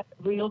do that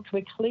real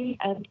quickly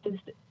and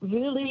just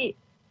really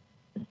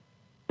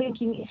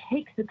thinking it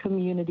takes a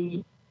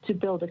community to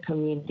build a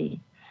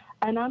community.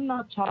 And I'm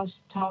not just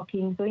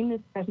talking, so in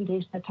this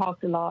presentation I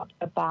talked a lot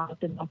about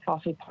the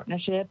nonprofit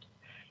partnerships,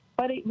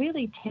 but it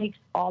really takes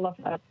all of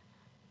us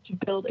to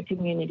build a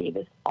community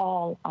with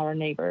all our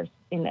neighbors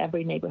in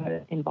every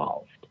neighborhood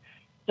involved.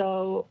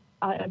 So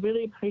I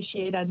really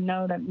appreciate, I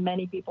know that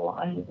many people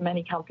and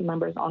many council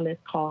members on this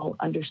call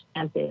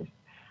understand this.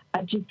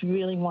 I just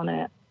really want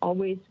to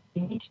we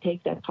need to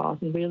take that pause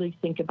and really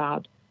think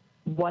about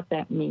what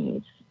that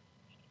means.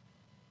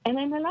 And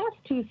then the last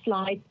two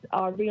slides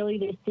are really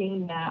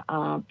listing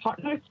the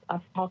partners.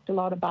 I've talked a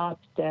lot about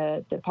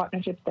the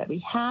partnerships that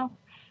we have.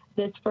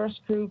 This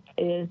first group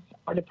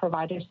are the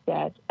providers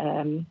that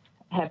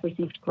have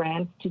received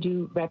grants to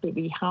do rapid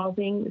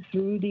rehousing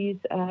through these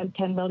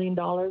 $10 million.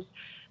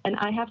 And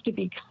I have to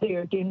be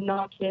clear, they're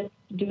not just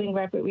doing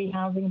rapid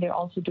rehousing, they're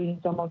also doing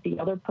some of the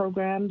other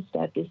programs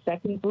that this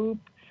second group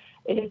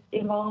is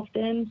involved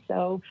in.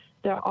 So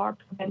there are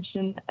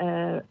prevention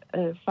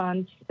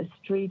funds,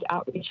 street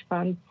outreach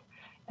funds,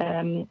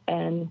 and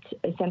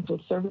essential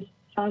service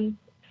funds.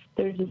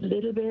 There's a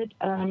little bit,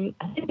 I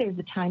think there's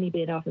a tiny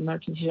bit of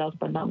emergency shelter,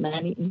 but not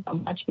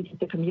much, because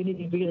the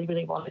community really,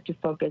 really wanted to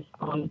focus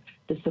on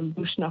the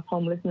solution of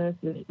homelessness,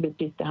 which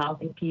is the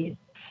housing piece,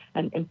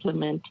 and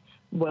implement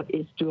what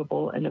is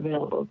doable and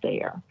available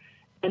there.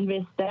 And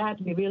with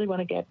that, we really want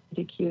to get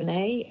to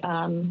Q&A.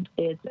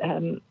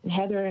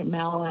 Heather and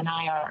Mel and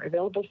I are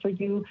available for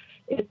you.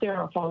 If there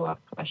are follow-up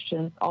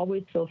questions,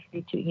 always feel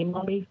free to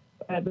email me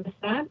with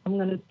that. I'm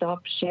going to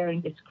stop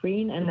sharing the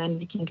screen, and then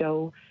we can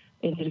go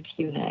into the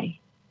Q&A.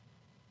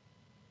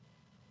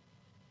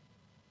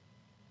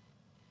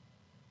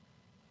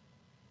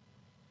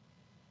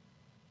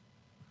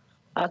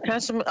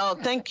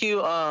 Thank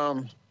you,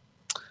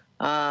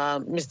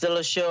 Ms.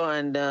 Delachaux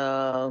and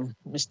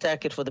Ms.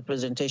 Tackett for the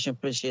presentation.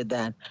 Appreciate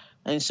that.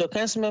 And so,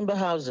 Councilmember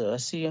Hauser, I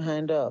see your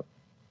hand up.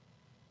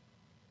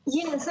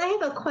 Yes, I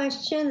have a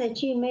question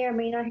that you may or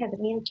may not have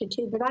an answer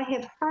to, but I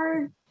have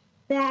heard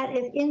that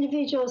if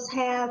individuals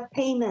have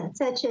payments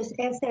such as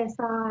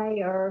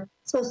SSI or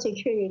Social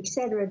Security, et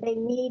cetera, they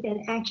need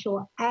an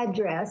actual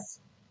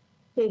address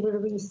to be able to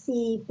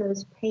receive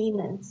those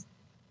payments.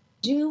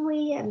 Do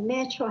we at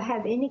Metro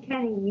have any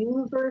kind of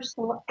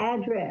universal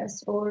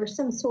address or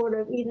some sort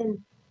of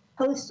even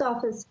post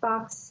office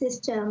box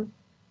system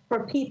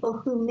for people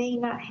who may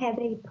not have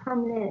a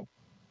permanent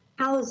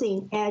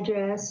housing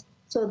address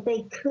so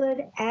they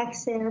could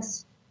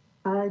access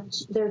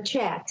their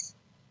checks?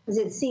 Because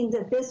it seems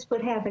that this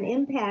would have an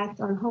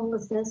impact on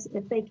homelessness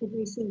if they could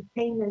receive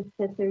payments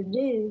that they're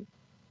due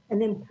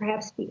and then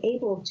perhaps be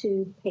able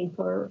to pay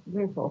for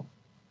rental.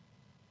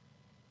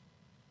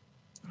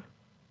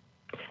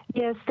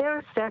 Yes, there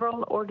are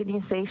several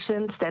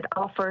organizations that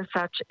offer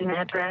such an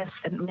address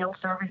and mail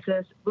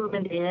services. Room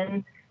and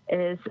Inn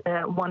is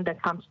one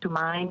that comes to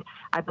mind.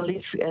 I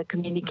believe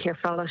Community Care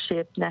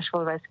Fellowship,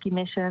 Nashville Rescue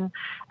Mission.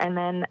 And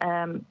then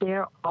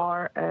there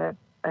are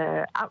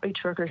outreach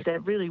workers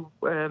that really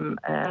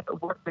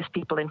work with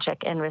people and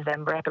check in with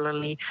them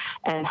regularly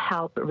and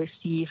help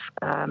receive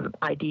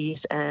IDs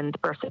and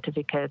birth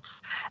certificates.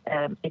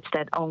 It's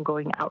that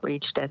ongoing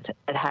outreach that's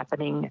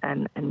happening,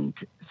 and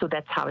so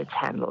that's how it's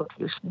handled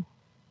usually.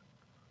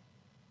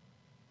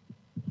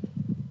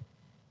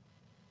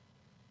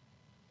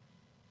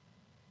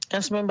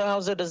 Councilmember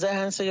Hauser, does that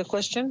answer your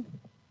question?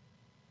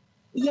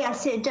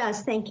 Yes, it does.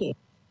 Thank you.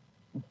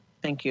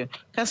 Thank you.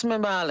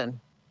 Councilmember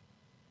Allen.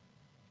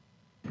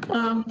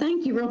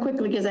 Thank you. Real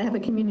quickly, because I have a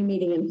community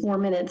meeting in 4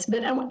 minutes,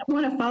 but I want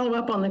to follow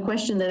up on the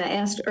question that I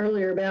asked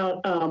earlier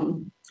about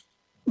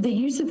the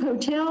use of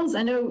hotels.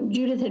 I know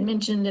Judith had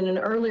mentioned in an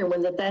earlier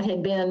one that that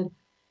had been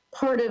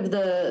part of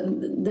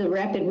the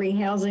rapid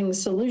rehousing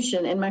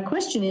solution. And my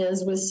question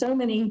is, with so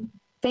many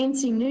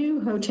fancy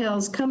new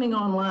hotels coming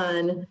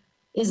online,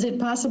 is it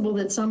possible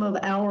that some of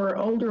our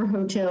older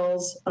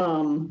hotels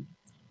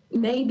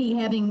may be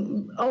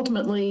having,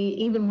 ultimately,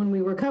 even when we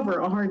recover,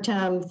 a hard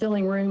time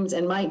filling rooms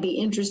and might be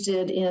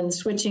interested in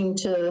switching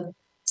to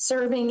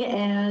serving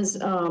as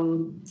a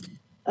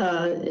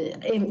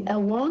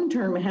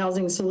long-term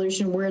housing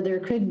solution where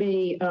there could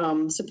be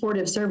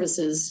supportive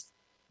services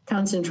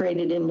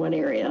concentrated in one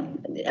area?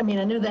 I mean,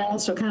 I know that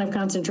also kind of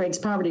concentrates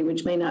poverty,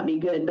 which may not be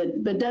good,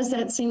 but does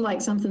that seem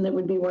like something that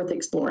would be worth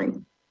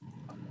exploring?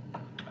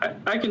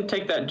 I can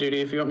take that, Judy,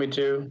 if you want me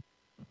to.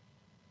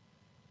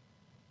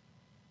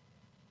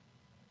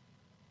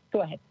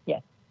 Go ahead.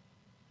 Yes.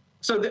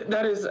 So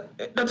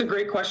that's a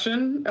great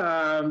question.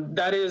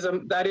 That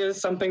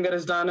is something that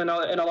is done in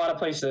a lot of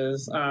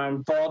places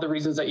for all the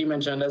reasons that you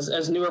mentioned.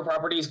 As newer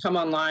properties come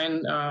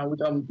online, we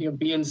become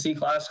B and C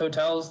class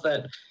hotels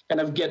that kind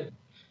of get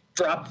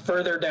dropped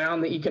further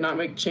down the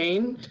economic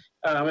chain,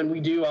 and we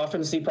do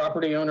often see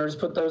property owners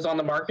put those on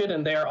the market,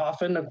 and they are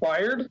often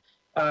acquired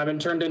and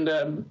turned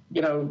into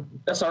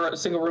SRO,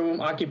 single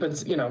room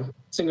occupancy,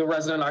 single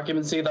resident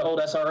occupancy, the old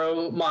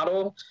SRO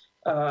model.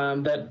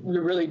 That we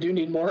really do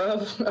need more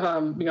of.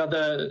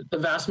 The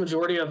vast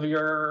majority of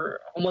your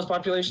homeless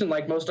population,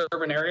 like most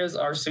urban areas,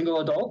 are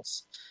single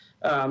adults.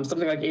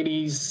 Something like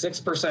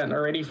 86%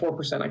 or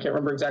 84%, I can't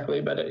remember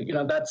exactly, but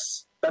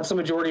that's the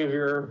majority of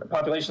your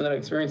population that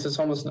experiences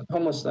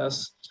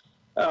homelessness.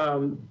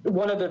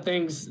 One of the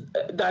things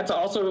that's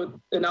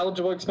also an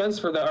eligible expense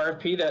for the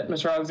RFP that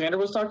Mr. Alexander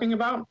was talking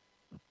about,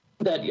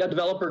 that a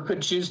developer could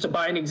choose to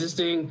buy an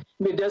existing,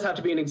 it does have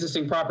to be an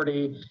existing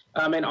property,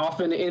 and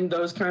often in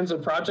those kinds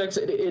of projects,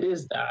 it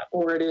is that,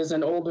 or it is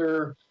an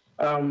older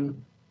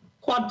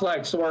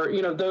quadplex,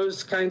 or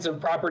those kinds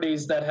of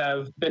properties that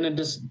have been in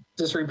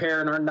disrepair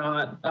and are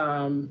not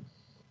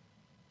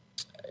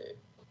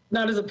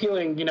as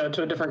appealing,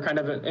 to a different kind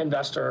of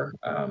investor.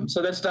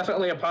 So that's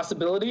definitely a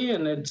possibility,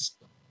 and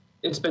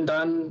it's been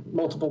done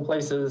multiple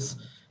places,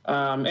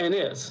 and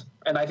is.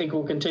 And I think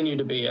will continue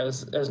to be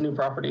as new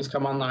properties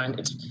come online.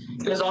 It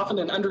is often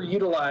an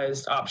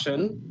underutilized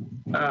option,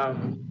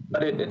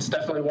 but it's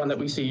definitely one that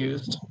we see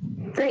used.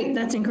 Great,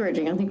 that's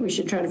encouraging. I think we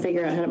should try to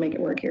figure out how to make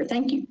it work here.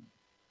 Thank you.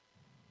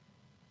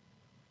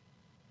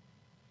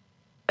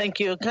 Thank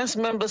you.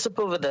 Councilmember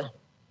Sepulveda.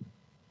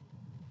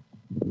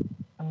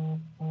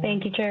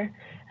 Thank you, Chair.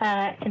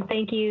 And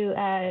thank you,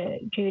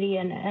 Judy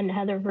and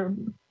Heather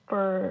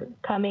for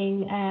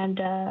coming and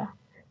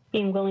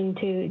being willing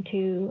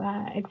to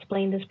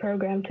explain this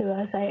program to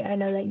us. I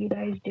know that you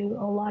guys do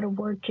a lot of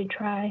work to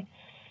try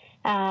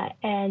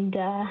and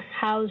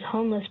house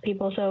homeless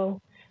people.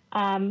 So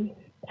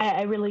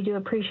I really do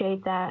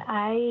appreciate that.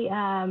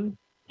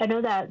 I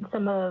know that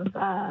some of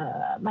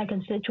my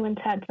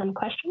constituents had some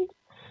questions,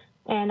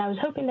 and I was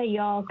hoping that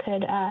y'all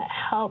could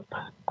help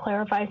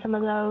clarify some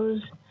of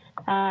those.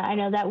 I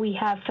know that we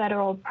have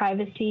federal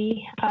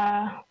privacy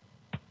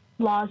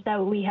laws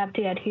that we have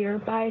to adhere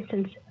by,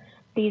 since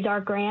these are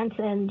grants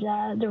and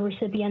the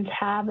recipients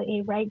have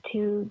a right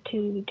to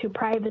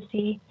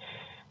privacy.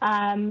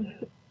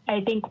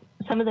 I think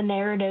some of the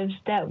narratives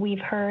that we've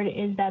heard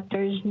is that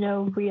there's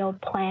no real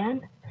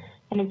plan.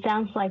 And it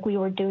sounds like we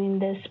were doing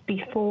this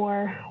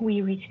before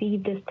we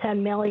received this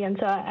 10 million.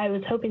 So I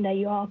was hoping that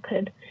you all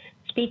could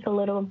speak a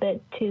little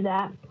bit to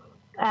that.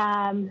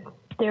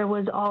 There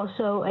was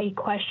also a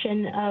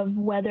question of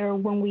whether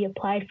when we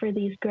applied for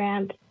these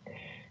grants,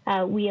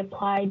 we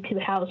applied to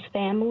house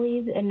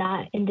families and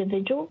not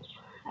individuals.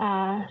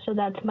 So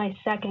that's my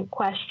second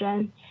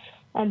question.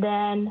 And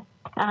then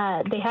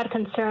they had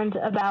concerns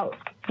about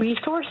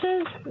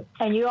resources,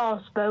 and you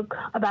all spoke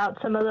about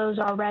some of those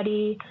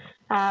already,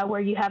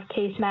 where you have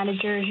case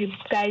managers, you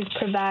guys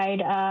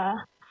provide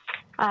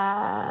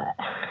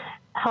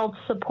health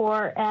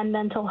support and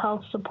mental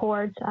health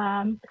support.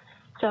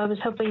 So I was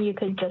hoping you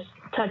could just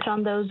touch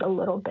on those a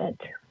little bit.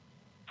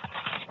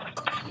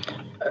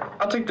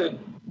 I'll take the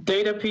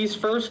data piece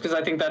first, because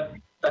I think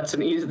that's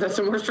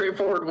a more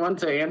straightforward one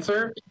to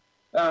answer.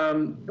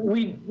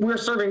 We're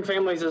serving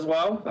families as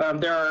well.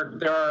 There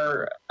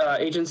are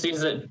agencies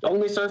that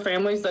only serve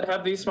families that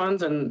have these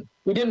funds, and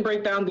we didn't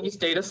break down these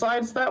data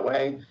slides that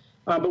way,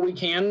 but we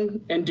can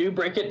and do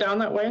break it down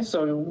that way.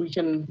 So we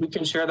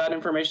can share that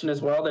information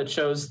as well, that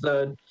shows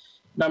the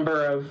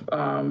number of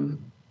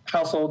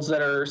households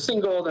that are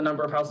single, the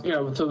number of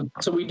households,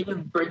 so we do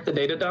break the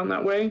data down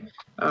that way,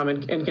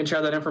 and can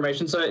share that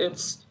information. So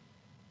it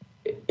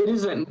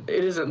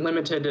isn't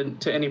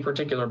limited to any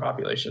particular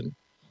population.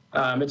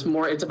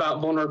 It's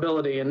about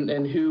vulnerability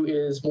and who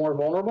is more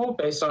vulnerable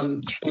based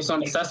on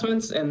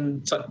assessments,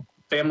 and so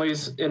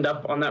families end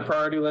up on that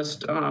priority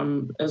list,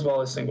 as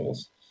well as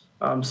singles.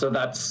 So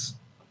that's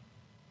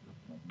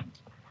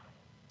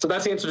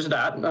the answer to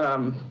that.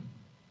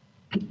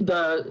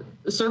 The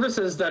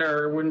services that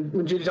are,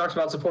 when Judy talks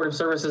about supportive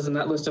services and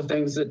that list of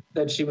things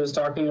that she was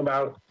talking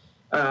about,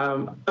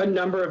 a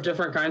number of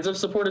different kinds of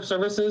supportive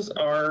services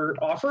are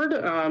offered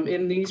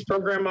in these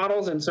program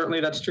models, and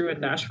certainly that's true in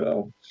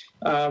Nashville.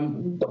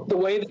 The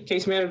way that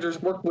case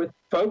managers work with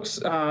folks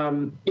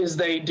is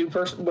they do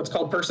what's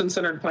called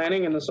person-centered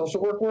planning in the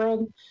social work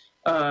world.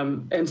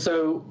 And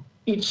so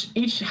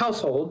each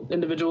household,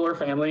 individual or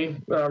family,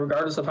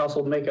 regardless of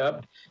household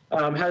makeup,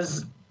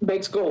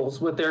 makes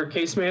goals with their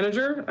case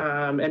manager,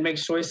 and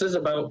makes choices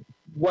about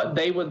what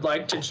they would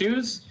like to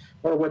choose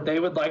or what they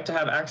would like to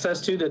have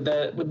access to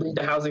that would lead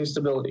to housing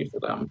stability for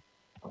them.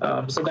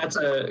 So that's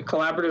a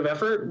collaborative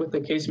effort with the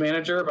case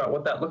manager about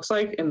what that looks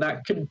like, and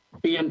that could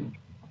be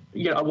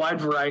a wide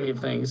variety of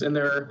things. And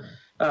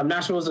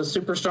Nashville is a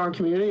super strong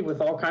community with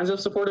all kinds of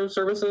supportive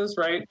services,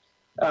 right?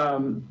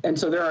 And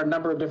so there are a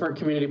number of different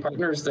community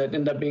partners that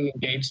end up being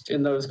engaged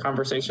in those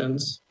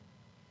conversations.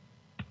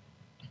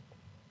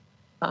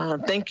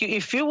 Thank you.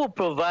 If you will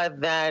provide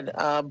that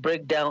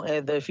breakdown,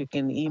 Heather, if you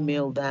can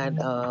email that,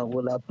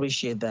 we'll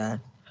appreciate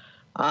that.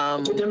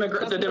 The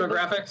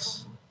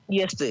demographics?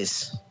 Yes,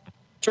 please.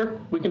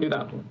 Sure, we can do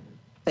that.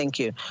 Thank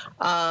you.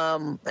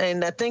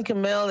 And I think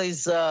Mel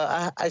is,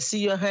 I see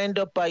your hand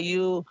up. Are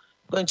you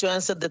going to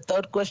answer the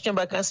third question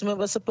by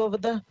Councilmember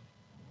Sepulveda?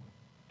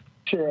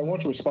 Sure. I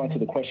want to respond to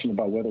the question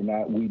about whether or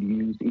not we'd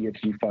used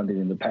EXG funding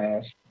in the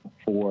past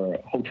for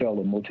hotel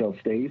or motel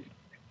stays.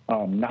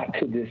 Not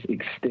to this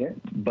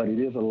extent, but it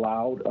is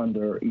allowed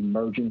under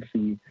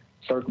emergency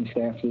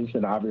circumstances,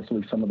 and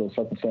obviously some of those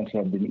circumstances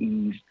have been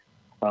eased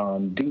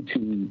due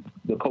to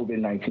the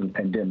COVID-19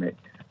 pandemic.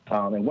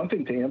 And one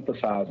thing to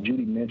emphasize,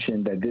 Judy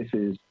mentioned that this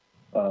is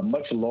a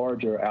much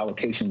larger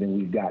allocation than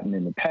we've gotten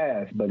in the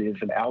past, but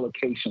it's an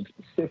allocation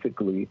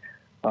specifically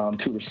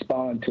to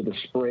respond to the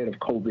spread of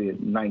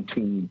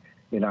COVID-19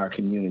 in our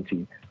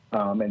community.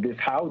 And this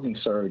housing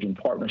surge in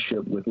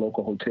partnership with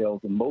local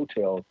hotels and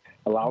motels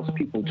allows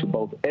people to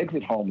both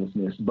exit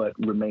homelessness but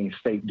remain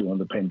safe during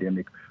the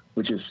pandemic,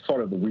 which is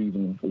sort of the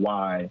reason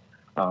why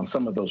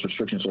some of those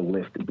restrictions are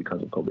lifted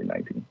because of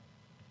COVID-19.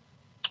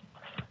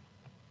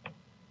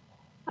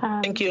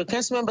 Thank you.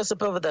 Councilmember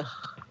Sepulveda.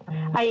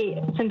 I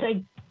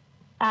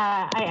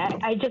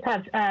just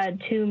have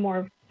two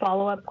more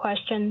follow-up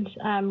questions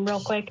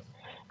real quick.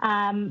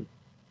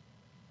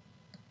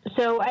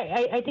 So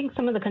I think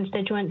some of the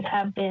constituents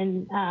have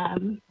been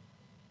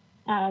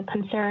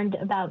concerned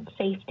about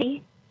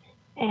safety,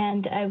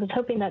 and I was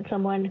hoping that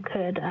someone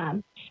could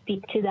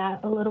speak to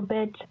that a little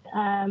bit.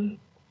 And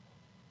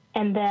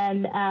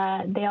then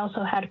they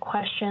also had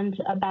questions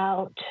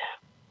about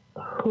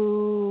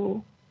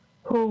who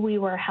we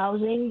were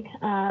housing.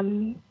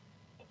 I'm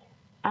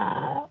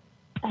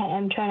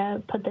trying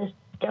to put this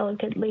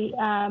delicately.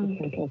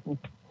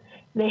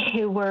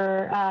 They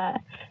were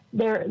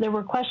there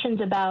were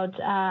questions about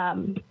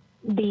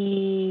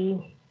the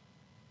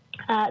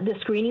the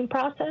screening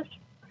process.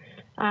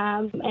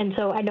 And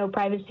so I know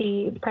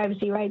privacy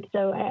rights.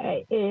 So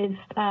if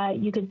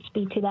you could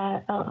speak to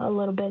that a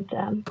little bit,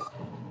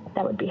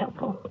 that would be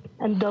helpful.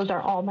 And those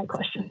are all my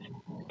questions.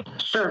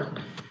 Sure.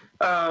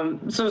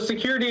 So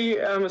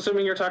security, I'm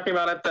assuming you're talking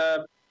about at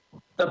the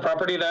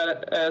property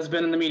that has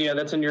been in the media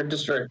that's in your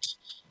district.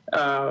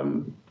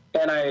 And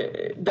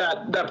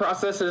that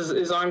process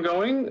is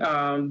ongoing.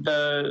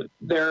 The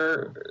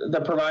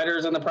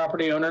providers and the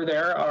property owner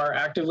there are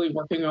actively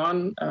working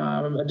on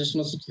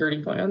additional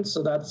security plans.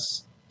 So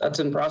that's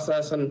in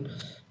process, and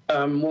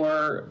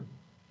more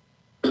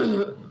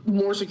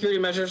security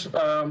measures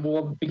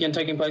will begin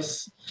taking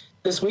place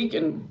this week,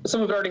 and some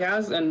of it already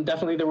has, and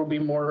definitely there will be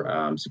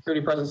more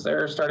security presence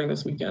there starting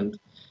this weekend.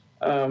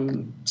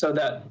 So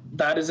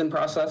that is in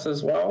process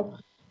as well.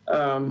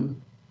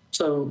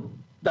 So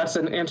that's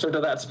an answer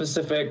to that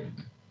specific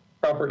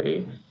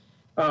property.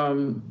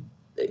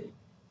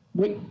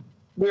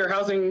 We are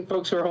housing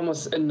folks who are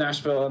homeless in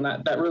Nashville, and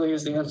that really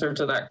is the answer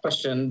to that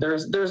question.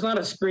 There's not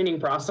a screening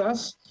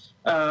process.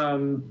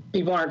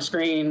 People aren't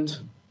screened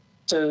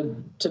to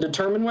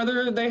determine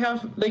whether they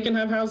can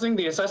have housing.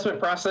 The assessment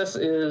process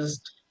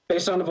is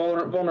based on a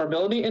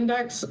vulnerability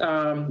index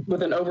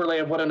with an overlay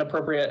of what an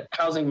appropriate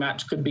housing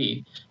match could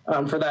be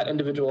for that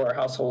individual or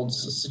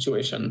household's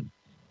situation.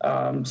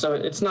 So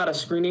it's not a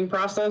screening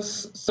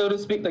process, so to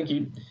speak.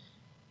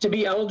 To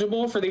be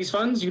eligible for these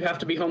funds, you have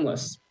to be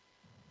homeless.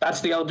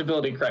 That's the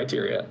eligibility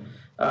criteria.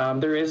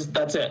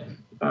 That's it.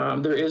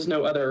 There is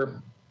no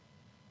other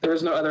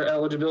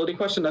eligibility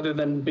question other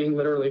than being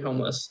literally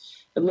homeless.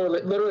 And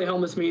literally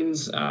homeless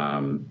means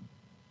a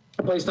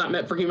place not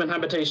meant for human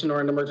habitation or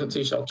an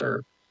emergency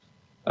shelter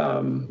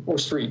or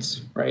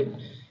streets, right?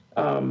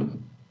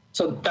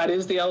 So that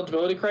is the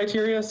eligibility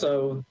criteria.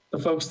 So the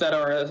folks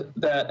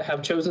that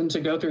have chosen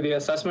to go through the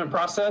assessment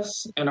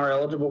process and are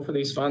eligible for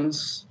these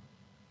funds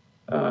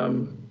are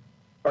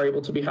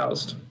able to be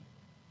housed.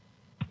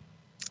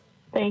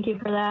 Thank you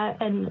for that,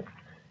 and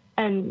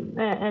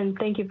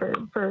thank you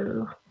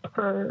for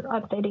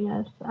updating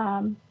us.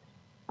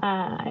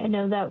 I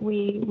know that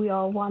we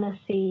all want to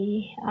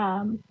see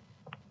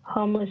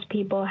homeless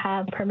people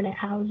have permanent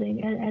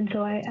housing, and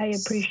so I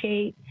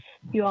appreciate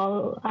you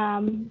all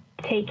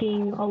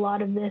taking a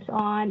lot of this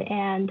on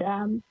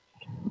and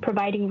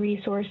providing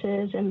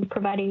resources and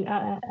providing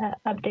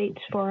updates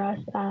for us.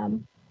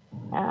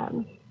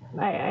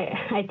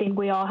 I think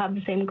we all have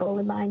the same goal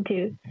in mind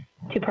to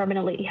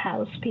permanently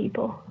house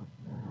people.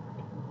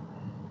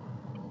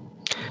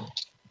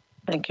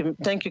 Thank you,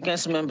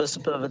 Councilmember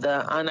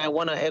Sepulveda, and I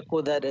want to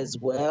echo that as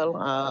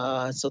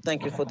well. So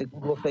thank you for the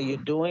work that you're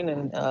doing,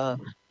 and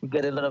we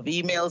get a lot of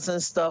emails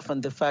and stuff,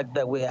 and the fact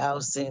that we're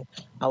housing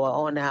our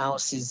own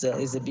house is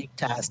a big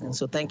task, and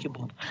so thank you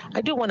both.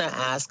 I do want to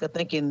ask, I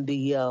think in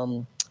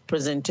the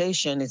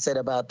presentation, it said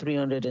about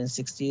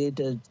 368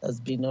 has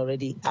been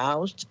already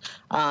housed.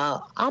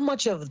 How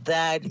much of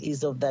that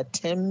is of that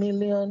 10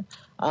 million?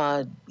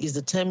 Is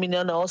the 10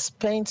 million all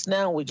spent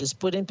now? We're just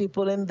putting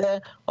people in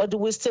there, or do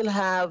we still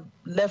have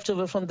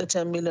leftover from the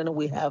 10 million and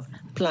we have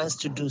plans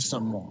to do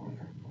some more?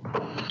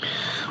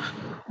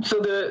 So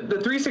the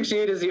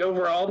 368 is the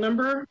overall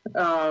number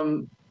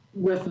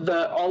with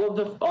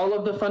all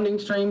of the funding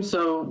streams.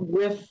 So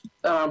with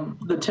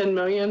the 10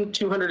 million,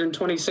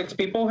 226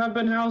 people have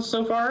been housed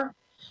so far.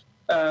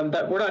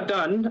 That we're not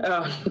done.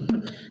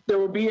 There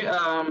will be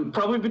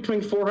probably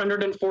between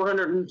 400 and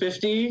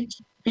 450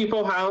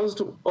 people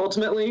housed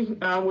ultimately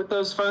with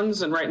those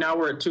funds, and right now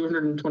we're at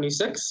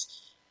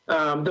 226.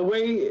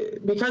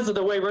 Because of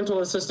the way rental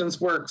assistance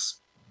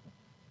works,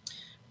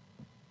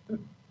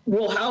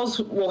 we'll house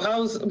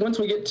once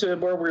we get to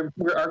where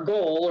we're our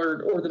goal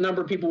or the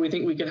number of people we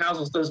think we can house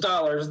with those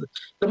dollars.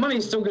 The money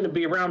is still going to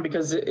be around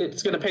because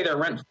it's going to pay their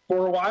rent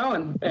for a while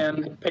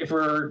and pay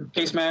for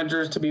case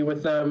managers to be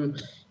with them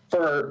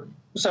for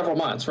several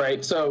months,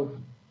 right? So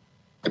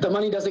the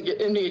money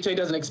MDHA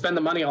doesn't expend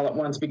the money all at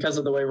once because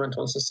of the way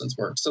rental assistance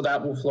works. So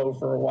that will flow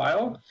for a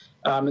while.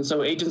 And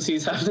so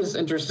agencies have this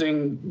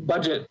interesting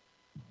budget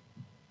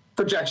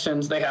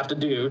projections they have to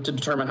do to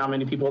determine how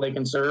many people they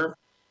can serve.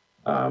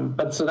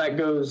 But so that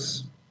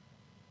goes,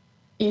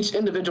 each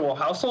individual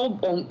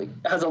household only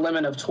has a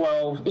limit of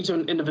 12, each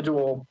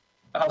individual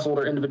household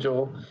or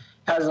individual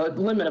has a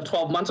limit of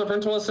 12 months of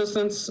rental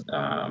assistance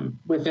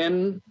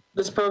within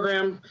this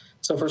program.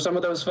 So for some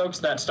of those folks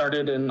that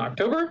started in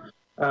October,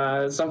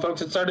 some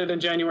folks it started in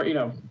January,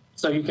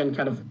 so you can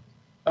kind of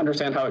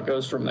understand how it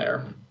goes from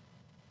there.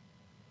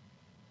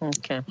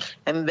 Okay.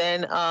 And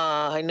then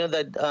I know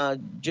that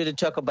Judy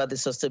talked about the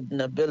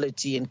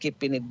sustainability and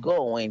keeping it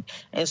going.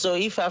 And so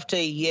if after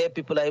a year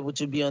people are able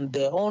to be on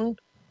their own,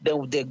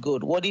 then they're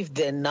good. What if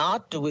they're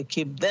not? Do we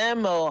keep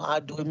them, or how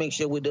do we make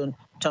sure we don't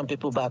turn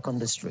people back on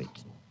the street?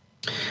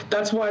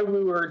 That's why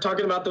we were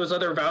talking about those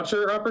other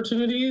voucher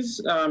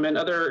opportunities and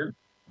other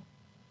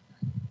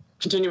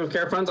continuum of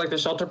care funds like the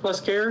Shelter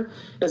Plus Care.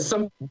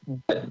 The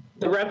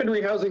rapid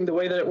rehousing, the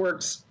way that it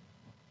works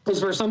is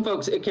for some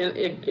folks it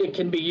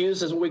can be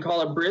used as what we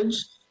call a bridge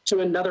to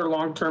another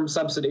long-term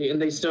subsidy, and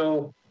they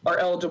still are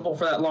eligible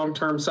for that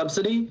long-term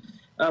subsidy.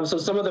 So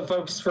some of the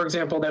folks, for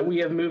example, that we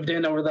have moved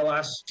in over the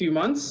last few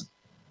months,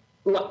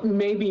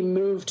 maybe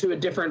move to a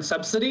different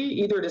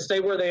subsidy, either to stay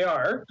where they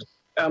are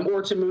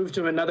or to move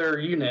to another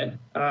unit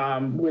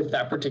with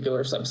that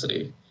particular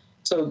subsidy.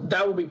 So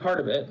that will be part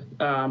of it.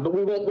 But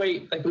we won't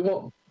wait, we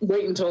won't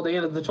wait until the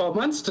end of the 12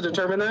 months to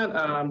determine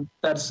that.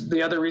 That's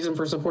the other reason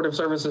for supportive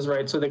services,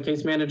 right? So the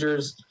case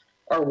managers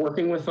are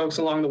working with folks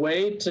along the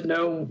way to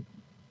know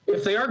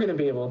if they are going to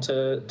be able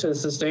to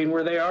sustain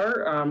where they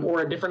are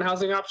or a different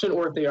housing option,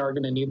 or if they are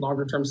going to need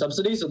longer term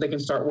subsidies, so they can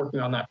start working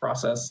on that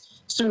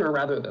process sooner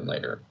rather than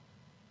later.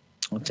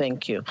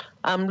 Thank you.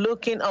 I'm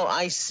looking,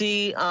 I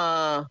see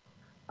Councilmember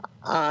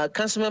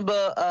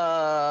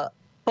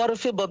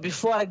Porterfield, but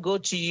before I go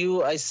to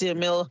you, I see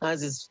Emil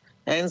has his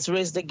hands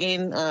raised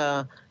again.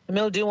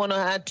 Emil, do you want to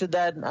add to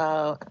that,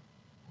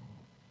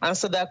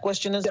 answer that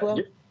question as well?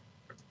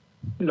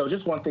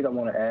 Just one thing I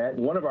want to add.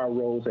 One of our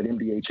roles at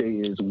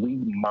MDHA is we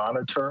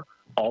monitor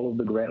all of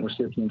the grant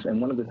recipients,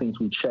 and one of the things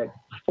we check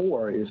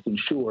for is to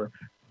ensure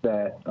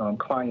that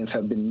clients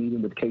have been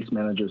meeting with case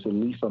managers at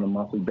least on a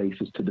monthly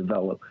basis to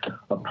develop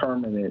a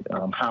permanent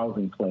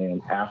housing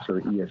plan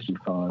after ESG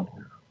funds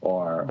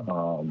are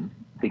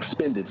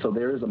expended. So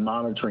there is a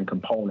monitoring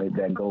component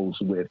that goes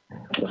with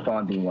the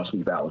funding once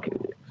we've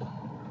allocated it.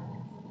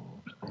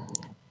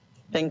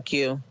 Thank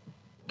you.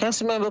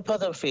 Councilmember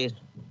Porterfield.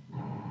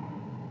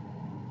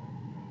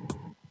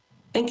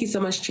 Thank you so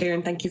much, Chair,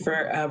 and thank you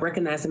for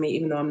recognizing me,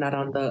 even though I'm not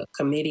on the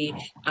committee.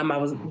 I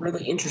was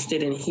really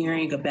interested in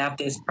hearing about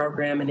this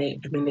program, and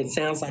it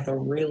sounds like a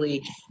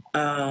really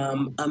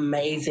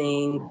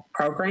amazing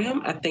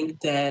program. I think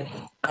that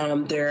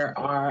there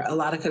are a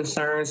lot of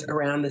concerns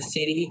around the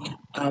city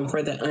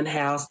for the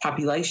unhoused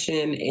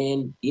population,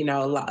 and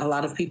a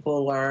lot of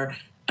people are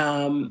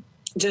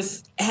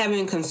just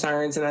having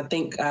concerns. And I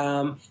think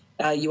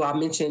you all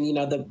mentioned,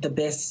 the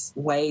best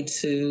way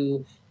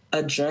to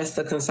address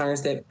the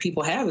concerns that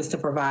people have is to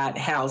provide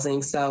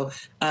housing. So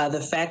the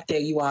fact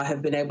that you all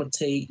have been able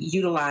to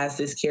utilize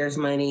this CARES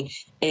money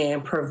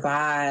and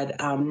provide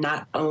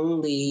not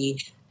only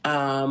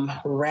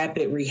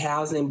rapid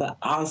rehousing, but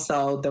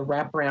also the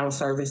wraparound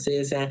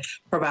services and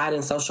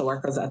providing social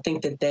workers, I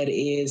think that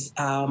is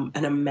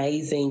an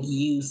amazing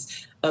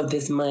use of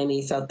this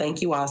money. So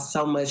thank you all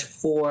so much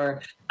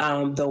for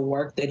the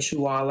work that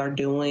you all are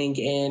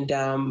doing. And,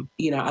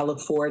 I look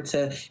forward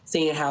to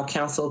seeing how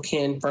council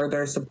can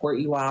further support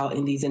you all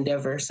in these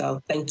endeavors.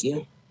 So thank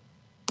you.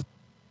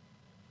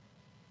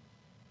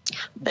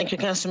 Thank you,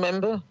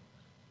 Councilmember.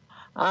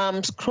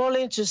 I'm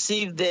scrolling to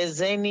see if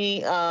there's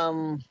any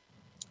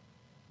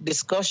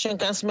discussion.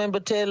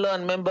 Councilmember Taylor,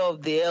 and member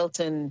of the Health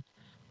and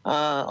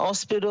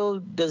Hospital,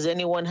 does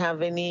anyone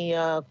have any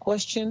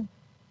question?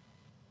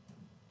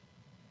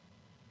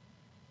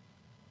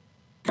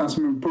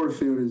 Councilmember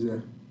Porterfield is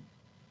a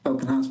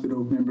Health and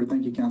Hospital member.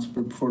 Thank you,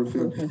 Councilmember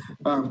Porterfield.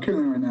 Currently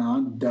right now,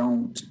 I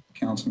don't.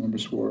 Councilmember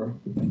Swore.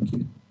 Thank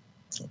you.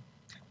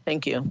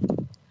 Thank you.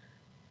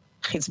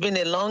 It's been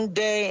a long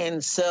day,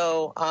 and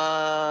so...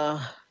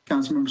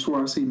 Councilmember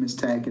Swore, I see Ms.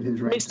 Tackett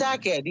has raised. Ms.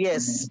 Tackett,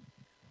 yes.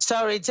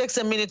 Sorry, it takes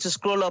a minute to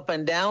scroll up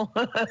and down.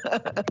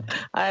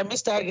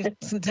 Ms.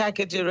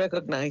 Tackett, you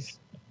recognize.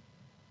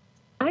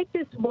 I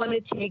just want to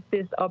take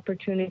this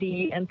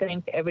opportunity and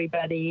thank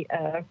everybody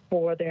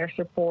for their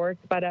support,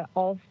 but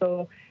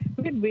also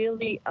we're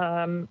really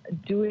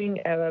doing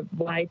a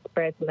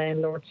widespread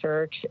landlord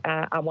search.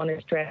 I want to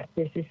stress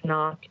this is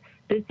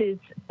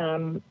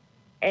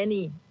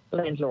any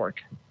landlord.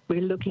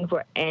 We're looking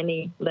for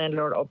any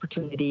landlord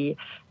opportunity.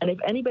 And if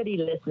anybody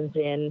listens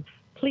in,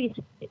 please,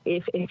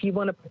 if you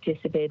want to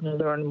participate and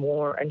learn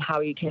more and how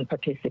you can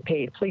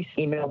participate, please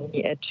email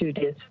me at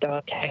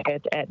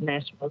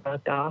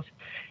judith.tackett@nashville.gov.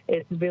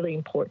 It's really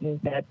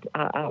important that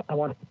I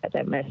want to get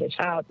that message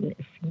out. And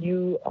if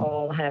you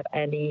all have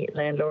any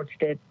landlords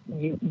that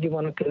you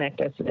want to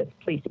connect us with,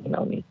 please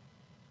email me.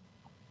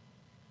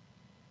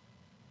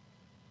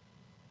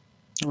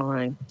 All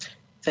right.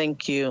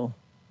 Thank you.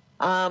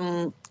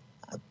 I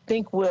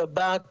think we're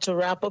about to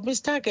wrap up.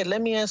 Ms. Tackett,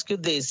 let me ask you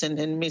this,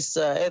 and Ms.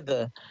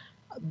 Heather.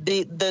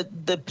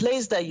 The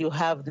place that you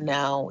have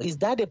now, is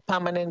that a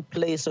permanent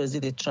place or is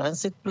it a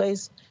transit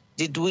place?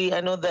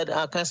 I know that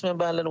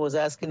Councilmember Allen was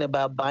asking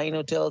about buying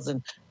hotels,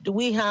 and do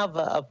we have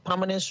a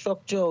permanent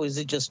structure or is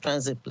it just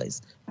transit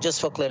place?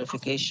 Just for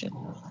clarification.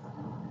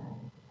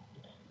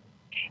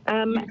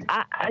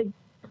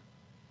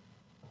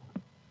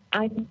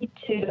 I need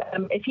to,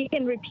 if you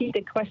can repeat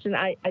the question,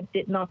 I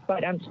did not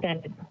quite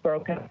understand it,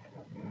 broke up.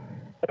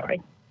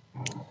 Sorry.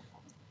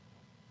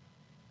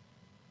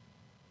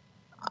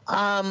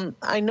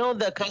 I know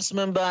that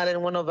Councilmember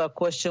Allen, one of our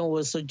questions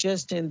was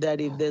suggesting that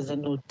if there's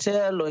an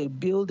hotel or a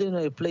building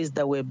or a place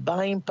that we're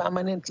buying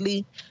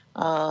permanently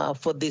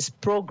for these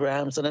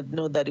programs, and I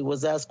know that it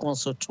was asked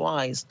once or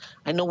twice.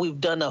 I know we've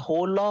done a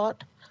whole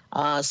lot.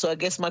 So I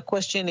guess my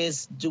question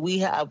is,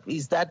 have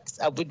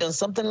we done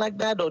something like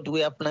that, or do we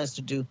have plans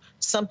to do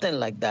something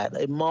like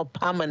that, a more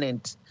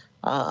permanent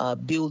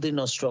building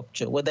or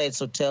structure, whether it's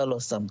hotel or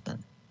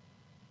something?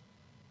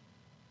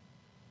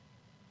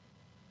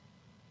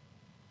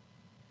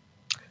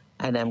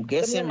 And I'm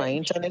guessing my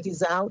internet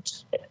is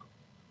out.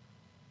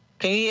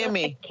 Can you hear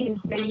me? I can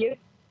hear you.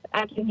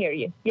 I can hear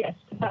you. Yes.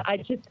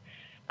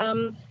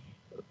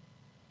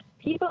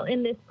 People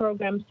in this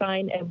program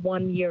sign a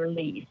 1-year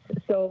lease.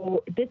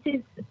 So this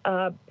is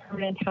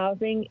permanent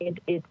housing. It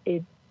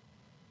is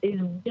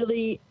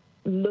really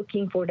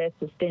looking for that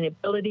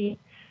sustainability.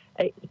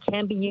 It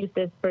can be used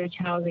as bridge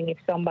housing if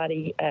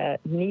somebody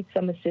needs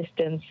some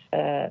assistance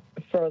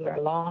further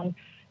along.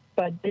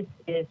 But this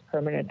is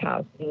permanent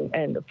housing,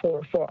 and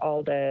for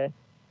all the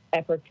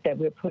efforts that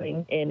we're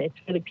putting in, it's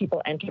really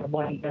people enter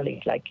 1-year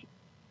lease like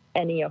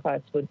any of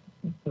us would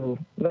do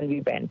when we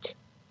rent.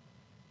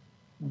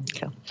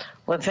 Okay.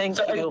 Well, thank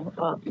you.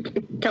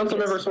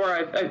 Councilmember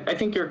Suara, I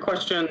think your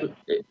question,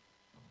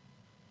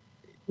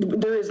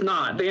 there is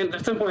not.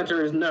 The simple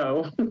answer is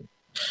no.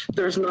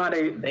 There's not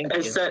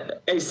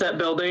a set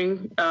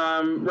building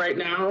right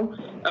now.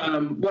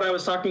 What I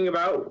was talking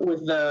about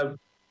with the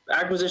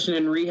acquisition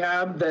and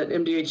rehab that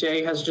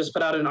MDHA has just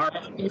put out an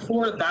RFP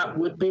for, that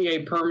would be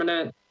a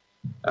permanent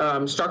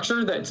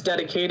structure that's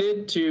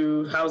dedicated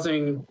to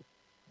housing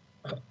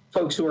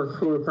folks who are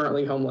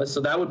currently homeless.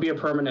 So that would be a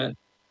permanent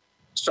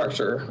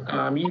structure.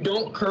 You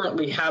don't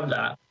currently have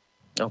that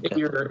in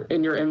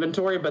your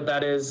inventory, but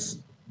that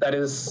is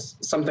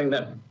something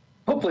that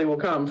hopefully will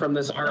come from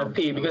this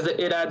RFP because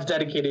it adds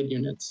dedicated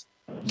units.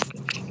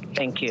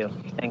 Thank you.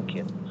 Thank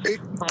you.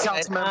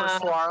 Councilmember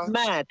Suara.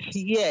 Matt,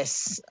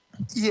 yes.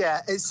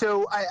 Yeah,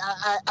 so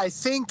I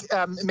think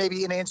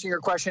maybe in answering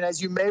your question,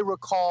 as you may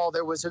recall,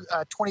 there was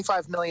a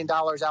 $25 million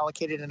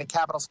allocated in a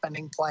capital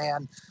spending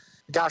plan,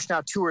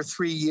 now 2 or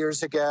 3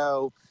 years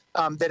ago,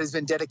 that has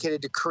been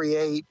dedicated to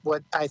create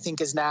what I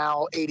think is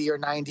now 80 or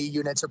 90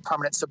 units of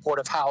permanent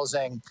supportive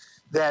housing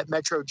that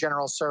Metro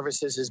General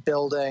Services is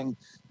building.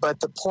 But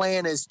the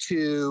plan is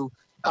to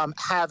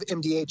have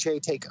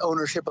MDHA take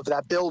ownership of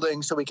that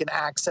building so we can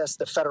access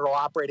the federal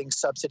operating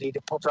subsidy to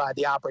provide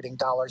the operating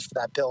dollars for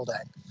that building.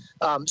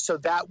 So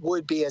that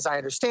would be, as I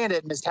understand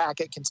it, Ms.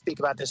 Hackett can speak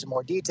about this in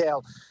more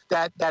detail,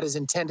 that is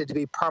intended to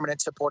be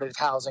permanent supportive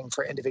housing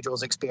for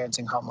individuals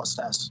experiencing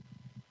homelessness.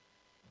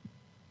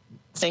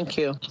 Thank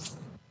you.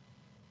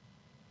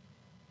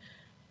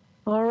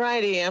 All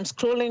righty, I'm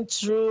scrolling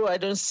through. I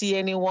don't see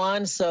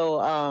anyone, so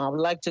I would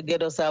like to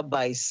get us out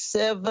by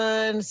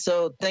 7.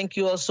 So thank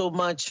you all so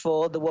much for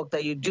all the work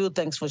that you do.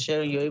 Thanks for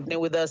sharing your evening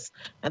with us,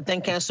 and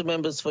thank council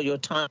members for your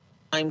time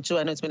too.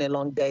 I know it's been a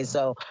long day,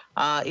 so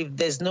if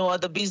there's no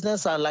other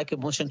business, I'd like a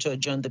motion to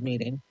adjourn the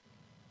meeting.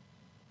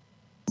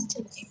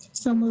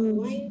 So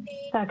moved.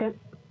 Second.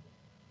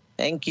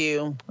 Thank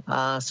you.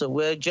 So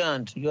we're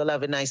adjourned. You all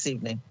have a nice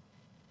evening.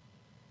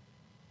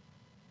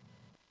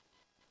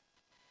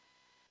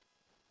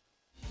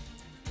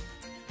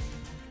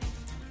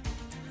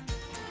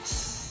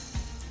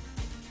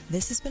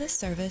 This has been a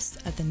service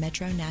of the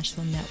Metro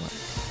Nashville Network.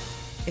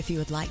 If you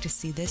would like to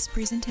see this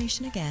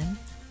presentation again,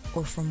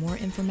 or for more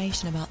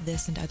information about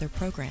this and other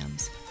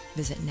programs,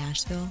 visit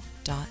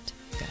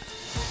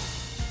nashville.gov.